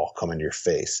wrecking ball coming to your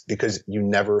face, because you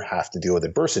never have to deal with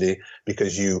adversity,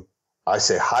 because I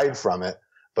say hide from it,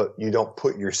 but you don't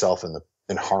put yourself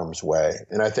in harm's way.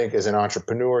 And I think as an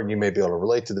entrepreneur, and you may be able to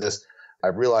relate to this, I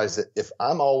realized that if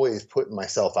I'm always putting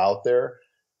myself out there,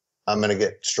 I'm going to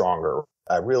get stronger.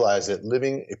 I realized that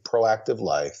living a proactive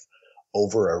life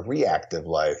over a reactive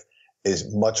life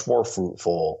is much more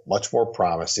fruitful, much more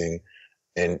promising,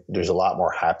 and there's a lot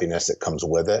more happiness that comes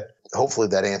with it. Hopefully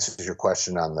that answers your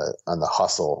question on the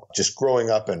hustle. Just growing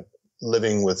up and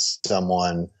living with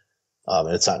someone,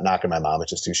 it's not knocking my mom, it's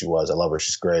just who she was. I love her,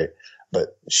 she's great,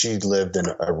 but she lived in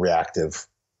a reactive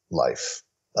life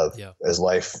as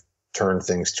life turned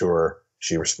things to her,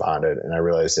 she responded. And I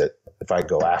realized that if I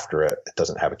go after it, it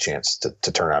doesn't have a chance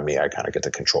to turn on me. I kind of get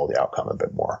to control the outcome a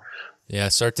bit more. Yeah,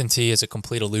 certainty is a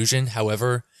complete illusion.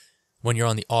 However, when you're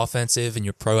on the offensive and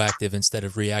you're proactive instead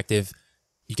of reactive,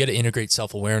 you get to integrate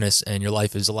self-awareness and your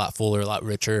life is a lot fuller, a lot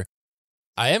richer.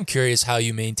 I am curious how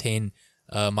you maintain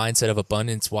a mindset of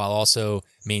abundance while also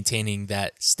maintaining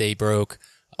that stay broke,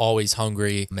 always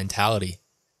hungry mentality.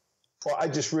 Well, I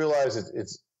just realized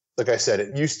it's like I said,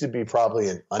 it used to be probably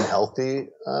an unhealthy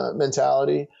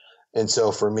mentality. And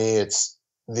so for me, it's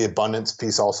the abundance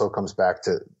piece also comes back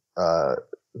to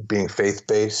being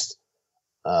faith-based.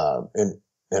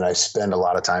 And I spend a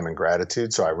lot of time in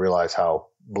gratitude. So I realize how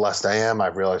blessed I am. I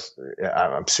realize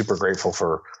I'm super grateful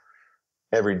for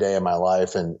every day of my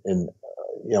life. And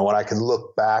when I can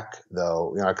look back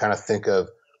though, I kind of think of,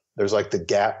 there's like the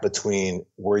gap between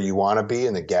where you want to be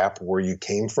and the gap where you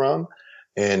came from.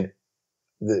 And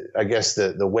I guess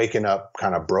the waking up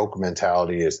kind of broke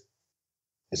mentality is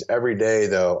every day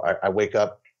though, I wake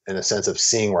up in a sense of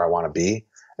seeing where I want to be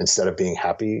instead of being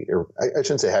happy, or I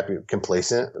shouldn't say happy,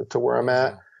 complacent to where I'm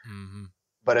at. Mm-hmm.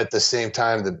 But at the same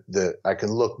time, I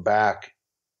can look back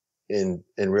and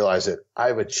realize that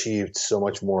I've achieved so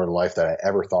much more in life than I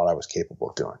ever thought I was capable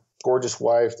of doing. Gorgeous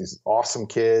wife, these awesome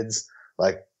kids,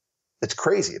 like it's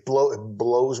crazy. It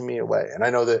blows me away. And I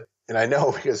know that, and I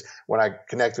know because when I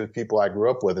connect with people I grew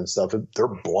up with and stuff, they're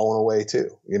blown away too.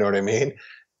 You know what I mean?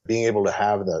 Being able to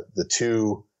have the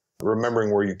two,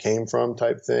 remembering where you came from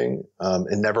type thing,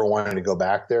 and never wanting to go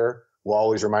back there will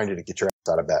always remind you to get your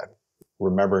ass out of bed.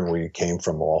 Remembering where you came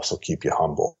from will also keep you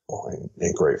humble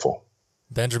and grateful.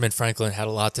 Benjamin Franklin had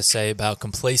a lot to say about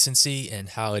complacency and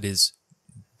how it is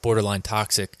borderline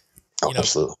toxic.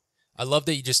 Absolutely. I love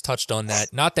that you just touched on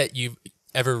that. Not that you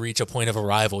ever reach a point of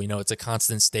arrival. It's a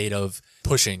constant state of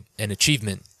pushing and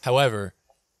achievement. However,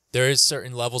 there is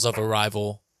certain levels of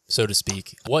arrival, so to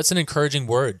speak. What's an encouraging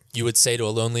word you would say to a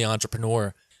lonely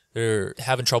entrepreneur? They're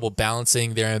having trouble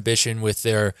balancing their ambition with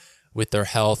their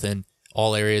health and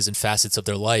all areas and facets of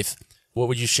their life. What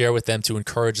would you share with them to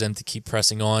encourage them to keep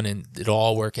pressing on and it'll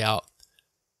all work out?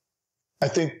 I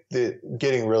think that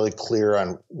getting really clear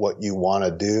on what you want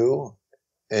to do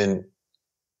and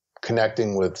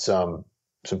connecting with some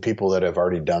people that have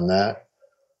already done that,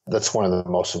 that's one of the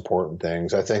most important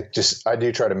things. I think I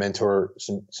do try to mentor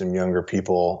some younger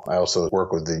people. I also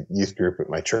work with the youth group at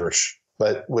my church.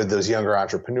 But with those younger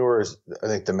entrepreneurs, I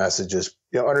think the message is,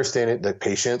 understanding that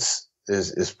patience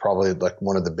is probably like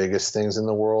one of the biggest things in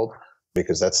the world,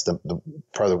 because that's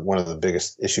probably one of the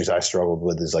biggest issues I struggled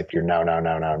with is like you're now.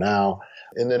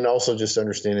 And then also just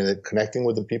understanding that connecting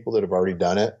with the people that have already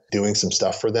done it, doing some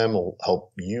stuff for them will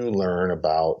help you learn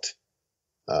about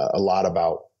a lot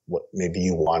about what maybe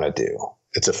you want to do.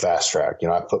 It's a fast track.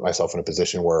 I put myself in a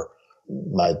position where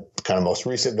my kind of most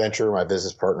recent venture, my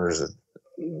business partner is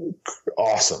an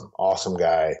awesome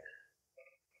guy,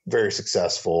 very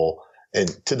successful. And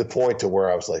to the point to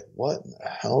where I was like, what the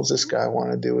hell does this guy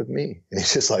want to do with me? And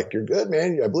he's just like, you're good,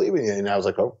 man. I believe in you. And I was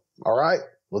like, oh, all right,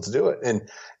 let's do it. And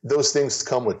those things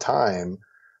come with time,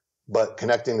 but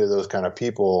connecting to those kind of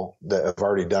people that have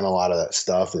already done a lot of that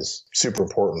stuff is super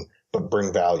important, but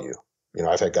bring value.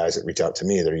 I've had guys that reach out to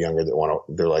me, they're younger,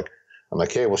 they're like, I'm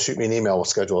like, hey, well, shoot me an email, we'll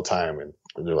schedule a time. And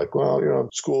they're like, well,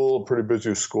 school, pretty busy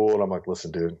with school. And I'm like,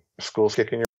 listen, dude, school's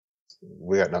kicking your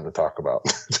we got nothing to talk about.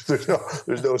 there's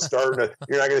no starting.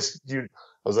 You're not going to. I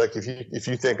was like, if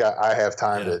you think I have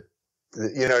time to,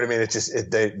 you know what I mean? It's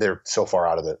just they're so far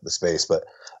out of the space. But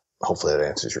hopefully that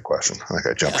answers your question. Like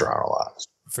I jumped around a lot.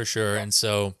 For sure. And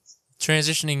so,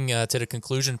 transitioning to the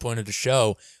conclusion point of the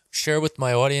show, share with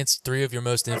my audience 3 of your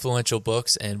most influential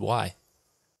books and why.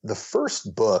 The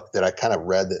first book that I kind of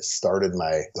read that started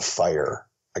the fire,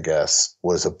 I guess,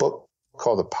 was a book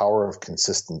called The Power of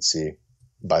Consistency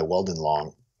by Weldon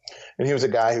Long. And he was a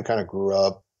guy who kind of grew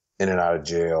up in and out of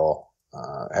jail.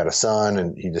 had a son,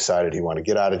 and he decided he wanted to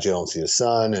get out of jail and see his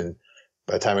son. And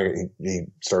by the time he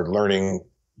started learning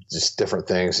just different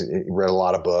things, he read a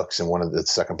lot of books. And the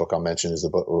second book I'll mention is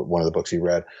one of the books he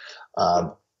read.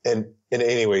 And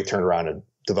anyway, he turned around and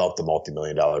developed a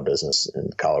multi-million-dollar business in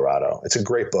Colorado. It's a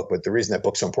great book, but the reason that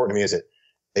book's so important to me is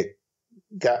it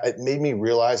made me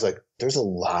realize like there's a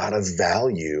lot of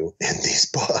value in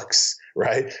these books,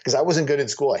 right? Because I wasn't good in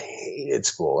school. I hated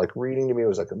school. Like reading to me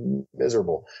was like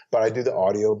miserable. But I do the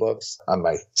audio books on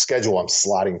my schedule. I'm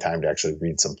slotting time to actually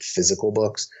read some physical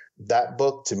books. That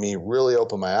book to me really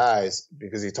opened my eyes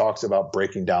because he talks about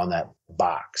breaking down that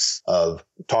box of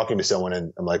talking to someone.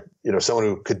 And I'm like, someone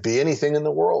who could be anything in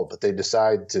the world, but they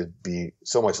decide to be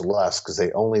so much less because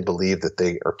they only believe that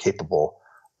they are capable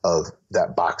of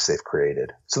that box they've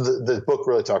created. So the book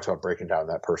really talks about breaking down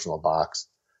that personal box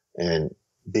and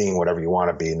being whatever you want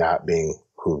to be, not being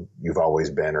who you've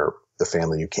always been or the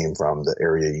family you came from, the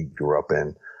area you grew up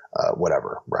in,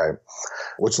 whatever, right?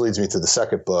 Which leads me to the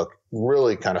second book,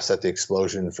 really kind of set the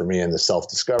explosion for me in the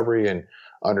self-discovery and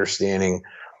understanding,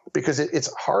 because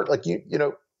it's hard. Like,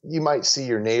 you might see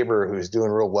your neighbor who's doing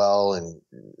real well and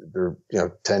they're,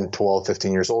 10, 12,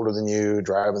 15 years older than you,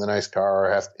 driving the nice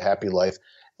car, happy life.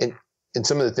 And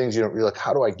some of the things you're like,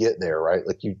 how do I get there? Right.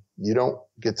 Like you don't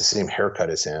get the same haircut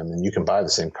as him, and you can buy the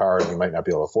same car and you might not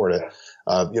be able to afford it.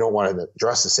 You don't want to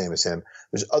dress the same as him.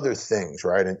 There's other things.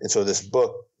 Right. And so this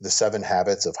book, The 7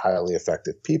 Habits of Highly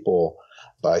Effective People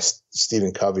by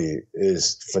Stephen Covey,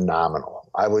 is phenomenal.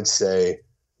 I would say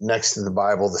next to the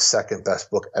Bible, the second best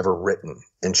book ever written,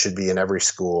 and should be in every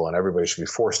school, and everybody should be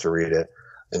forced to read it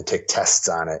and take tests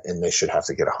on it. And they should have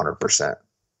to get 100%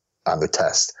 on the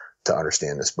test to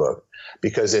understand this book,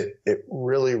 because it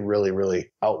really, really,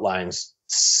 really outlines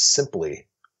simply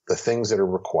the things that are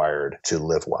required to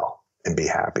live well and be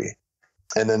happy.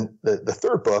 And then the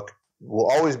third book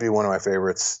will always be one of my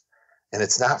favorites, and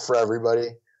it's not for everybody.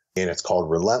 And it's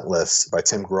called Relentless by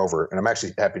Tim Grover. And I'm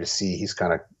actually happy to see he's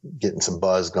kind of getting some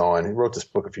buzz going. He wrote this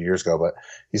book a few years ago, but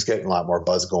he's getting a lot more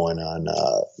buzz going on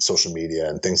social media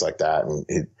and things like that. And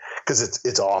because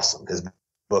it's awesome. His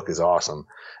book is awesome.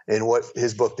 And what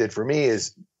his book did for me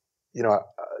is,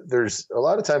 there's a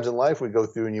lot of times in life we go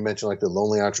through, and you mentioned like the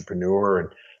lonely entrepreneur,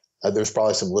 and there's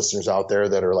probably some listeners out there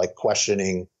that are like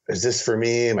questioning, is this for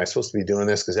me? Am I supposed to be doing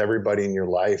this? Because everybody in your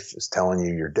life is telling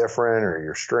you you're different or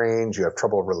you're strange. You have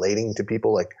trouble relating to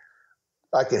people. Like,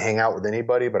 I can hang out with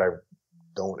anybody, but I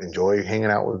don't enjoy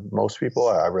hanging out with most people.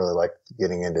 I really like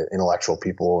getting into intellectual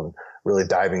people and really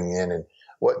diving in. And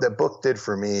what the book did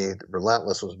for me,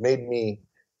 Relentless, was made me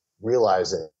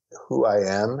realize that who I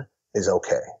am is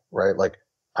okay, right? Like,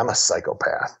 I'm a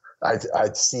psychopath. I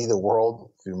see the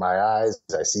world through my eyes.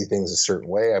 I see things a certain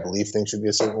way. I believe things should be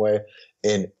a certain way.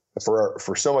 And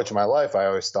for so much of my life, I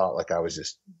always thought like I was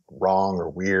just wrong or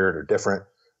weird or different.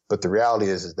 But the reality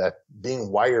is that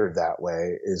being wired that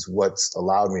way is what's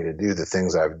allowed me to do the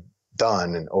things I've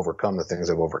done and overcome the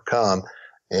things I've overcome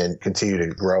and continue to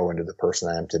grow into the person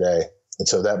I am today. And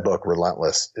so that book,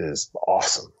 Relentless, is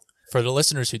awesome. For the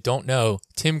listeners who don't know,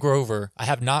 Tim Grover, I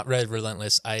have not read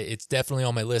Relentless. It's definitely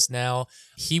on my list now.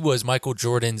 He was Michael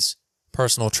Jordan's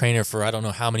personal trainer for I don't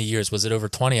know how many years. Was it over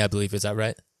 20, I believe? Is that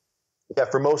right? Yeah,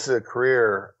 for most of the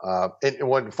career. And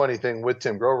one funny thing with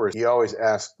Tim Grover is he always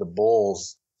asked the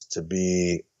Bulls to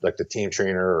be like the team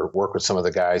trainer or work with some of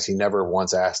the guys. He never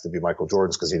once asked to be Michael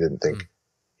Jordan's because he didn't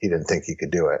think he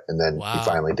could do it. And then he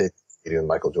finally did. He did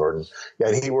Michael Jordan. Yeah,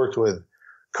 and he worked with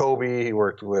Kobe. He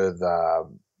worked with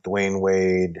Dwayne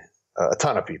Wade, a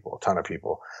ton of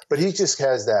people. But he just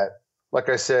has that, like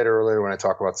I said earlier when I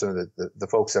talk about some of the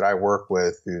folks that I work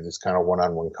with through this kind of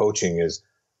one-on-one coaching is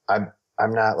I'm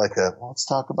not like let's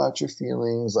talk about your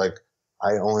feelings. Like,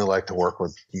 I only like to work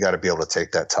with, you got to be able to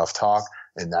take that tough talk.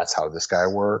 And that's how this guy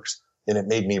works. And it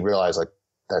made me realize like,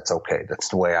 that's okay. That's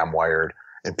the way I'm wired.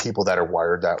 And people that are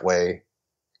wired that way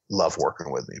love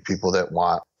working with me. People that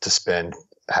want to spend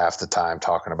half the time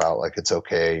talking about like, it's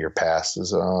okay, your past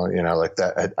is like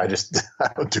that.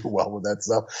 I don't do well with that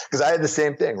stuff, because I had the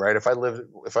same thing, right? If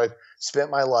I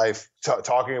spent my life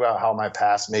talking about how my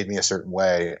past made me a certain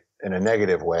way in a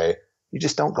negative way, you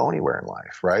just don't go anywhere in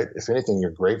life, right? If anything,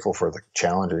 you're grateful for the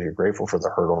challenges, you're grateful for the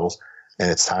hurdles,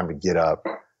 and it's time to get up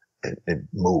and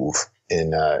move.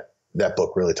 And that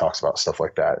book really talks about stuff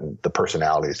like that and the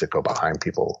personalities that go behind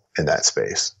people in that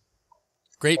space.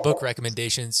 Great book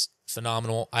recommendations.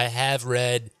 Phenomenal. I have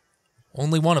read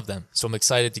only one of them, so I'm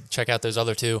excited to check out those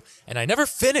other two. And I never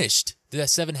finished the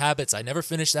 7 Habits. I never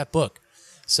finished that book.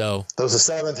 So that was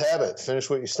the 7th habit. Finish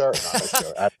what you start.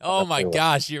 Oh my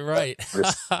gosh, you're right.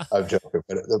 I'm joking,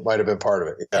 but it might have been part of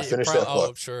it. Yeah, finish that book.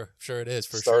 Oh, sure it is.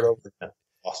 Start over again.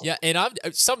 awesome. Yeah, and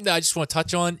something that I just want to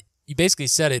touch on, you basically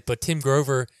said it, but Tim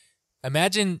Grover,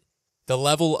 imagine the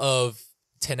level of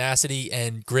tenacity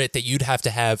and grit that you'd have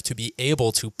to be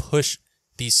able to push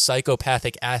these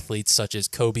psychopathic athletes such as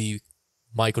Kobe,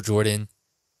 Michael Jordan,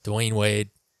 Dwayne Wade.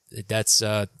 That's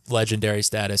legendary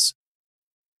status.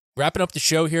 Wrapping up the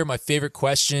show here, my favorite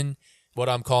question, what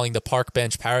I'm calling the park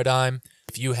bench paradigm.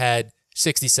 If you had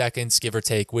 60 seconds, give or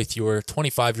take, with your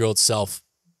 25-year-old self,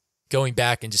 going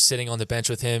back and just sitting on the bench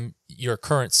with him, your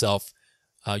current self,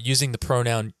 using the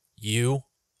pronoun you,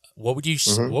 what would you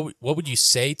what would you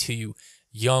say to you,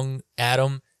 young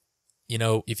Adam? You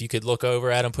know, if you could look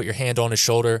over at him, put your hand on his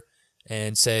shoulder,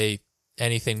 and say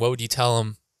anything, what would you tell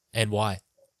him and why?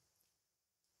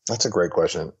 That's a great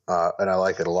question, and I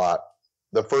like it a lot.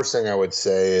 The first thing I would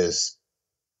say is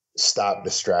stop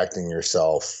distracting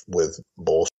yourself with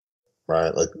bullshit,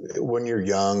 right? Like when you're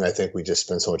young, I think we just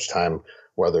spend so much time,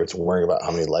 whether it's worrying about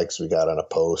how many likes we got on a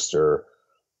post or,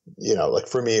 you know, like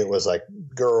for me, it was like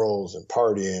girls and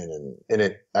partying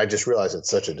and I just realized it's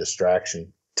such a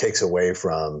distraction, takes away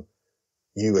from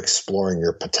you exploring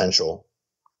your potential.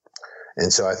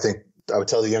 And so I think I would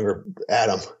tell the younger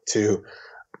Adam to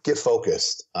get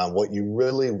focused on what you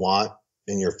really want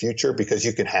in your future, because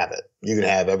you can have it. You can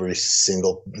have every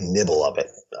single nibble of it.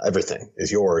 Everything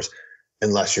is yours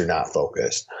unless you're not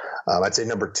focused. I'd say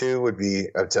number two would be,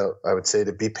 I would say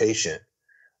to be patient.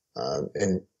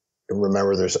 And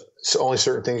remember, there's only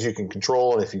certain things you can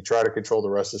control. And if you try to control the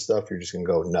rest of the stuff, you're just going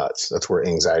to go nuts. That's where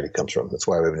anxiety comes from. That's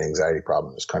why we have an anxiety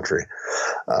problem in this country,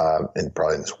 and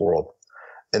probably in this world.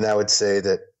 And I would say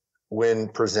that when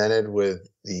presented with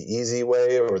the easy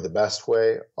way or the best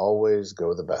way, always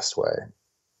go the best way.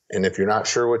 And if you're not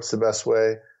sure what's the best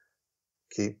way,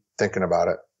 keep thinking about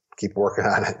it. Keep working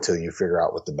on it until you figure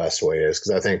out what the best way is.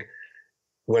 Because I think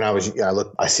when I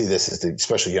see this as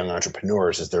especially young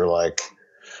entrepreneurs, is they're like,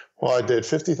 well, I did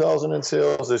 50,000 in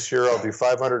sales this year. I'll do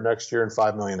 500 next year and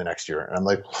 5 million the next year. And I'm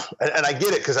like, and I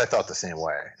get it because I thought the same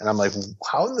way. And I'm like,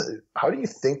 how do you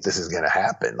think this is going to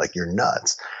happen? Like, you're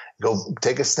nuts. Go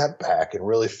take a step back and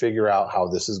really figure out how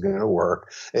this is going to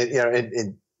work.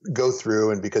 And go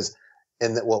through, and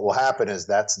what will happen is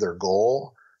that's their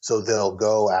goal. So they'll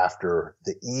go after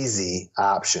the easy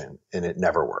option, and it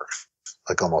never works.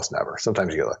 Like almost never.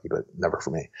 Sometimes you get lucky, but never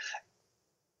for me.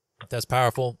 That's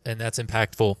powerful and that's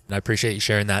impactful. And I appreciate you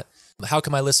sharing that. How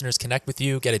can my listeners connect with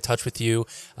you, get in touch with you?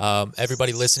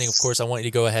 Everybody listening, of course, I want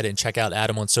you to go ahead and check out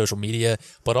Adam on social media,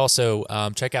 but also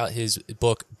check out his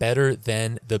book, Better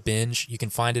Than the Binge. You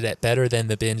can find it at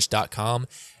betterthanthebinge.com.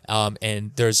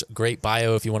 And there's a great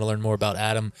bio if you want to learn more about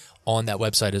Adam on that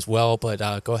website as well.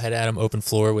 But go ahead, Adam, open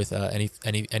floor with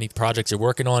any projects you're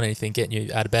working on, anything getting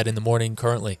you out of bed in the morning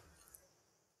currently.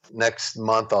 Next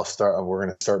month, we're going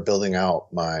to start building out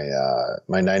my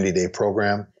 90-day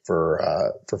program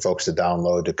for folks to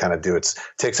download to kind of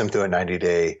takes them through a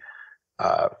 90-day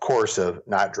course of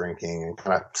not drinking and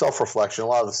kind of self-reflection. A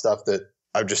lot of the stuff that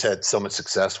I've just had so much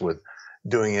success with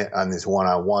doing it on these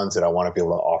one-on-ones that I want to be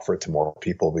able to offer it to more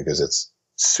people because it's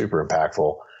super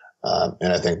impactful.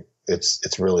 And I think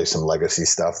it's really some legacy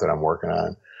stuff that I'm working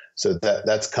on. So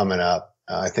that's coming up.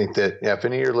 I think that if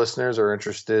any of your listeners are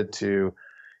interested to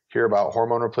hear about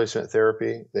hormone replacement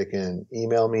therapy, they can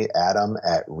email me,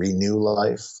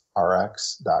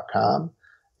 adam@renewliferx.com.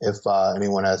 If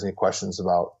anyone has any questions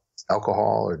about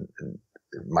alcohol or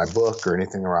my book or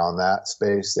anything around that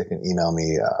space, they can email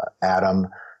me,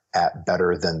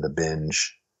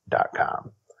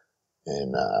 adam@betterthanthebinge.com.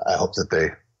 And I hope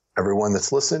that everyone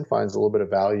that's listened finds a little bit of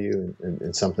value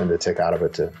and something to take out of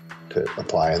it to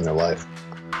apply in their life,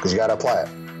 because you got to apply it.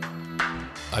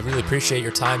 I really appreciate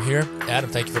your time here. Adam,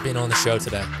 thank you for being on the show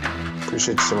today.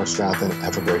 Appreciate you so much, Jonathan.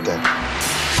 Have a great day.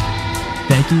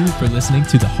 Thank you for listening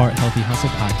to the Heart Healthy Hustle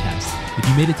podcast. If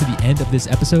you made it to the end of this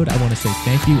episode, I want to say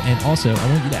thank you. And also, I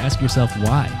want you to ask yourself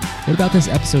why. What about this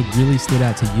episode really stood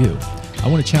out to you? I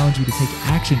want to challenge you to take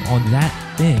action on that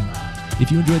thing.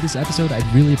 If you enjoyed this episode, I'd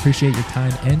really appreciate your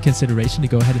time and consideration to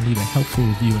go ahead and leave a helpful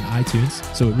review in iTunes,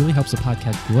 so it really helps the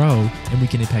podcast grow and we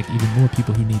can impact even more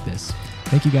people who need this.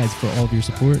 Thank you guys for all of your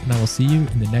support, and I will see you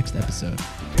in the next episode.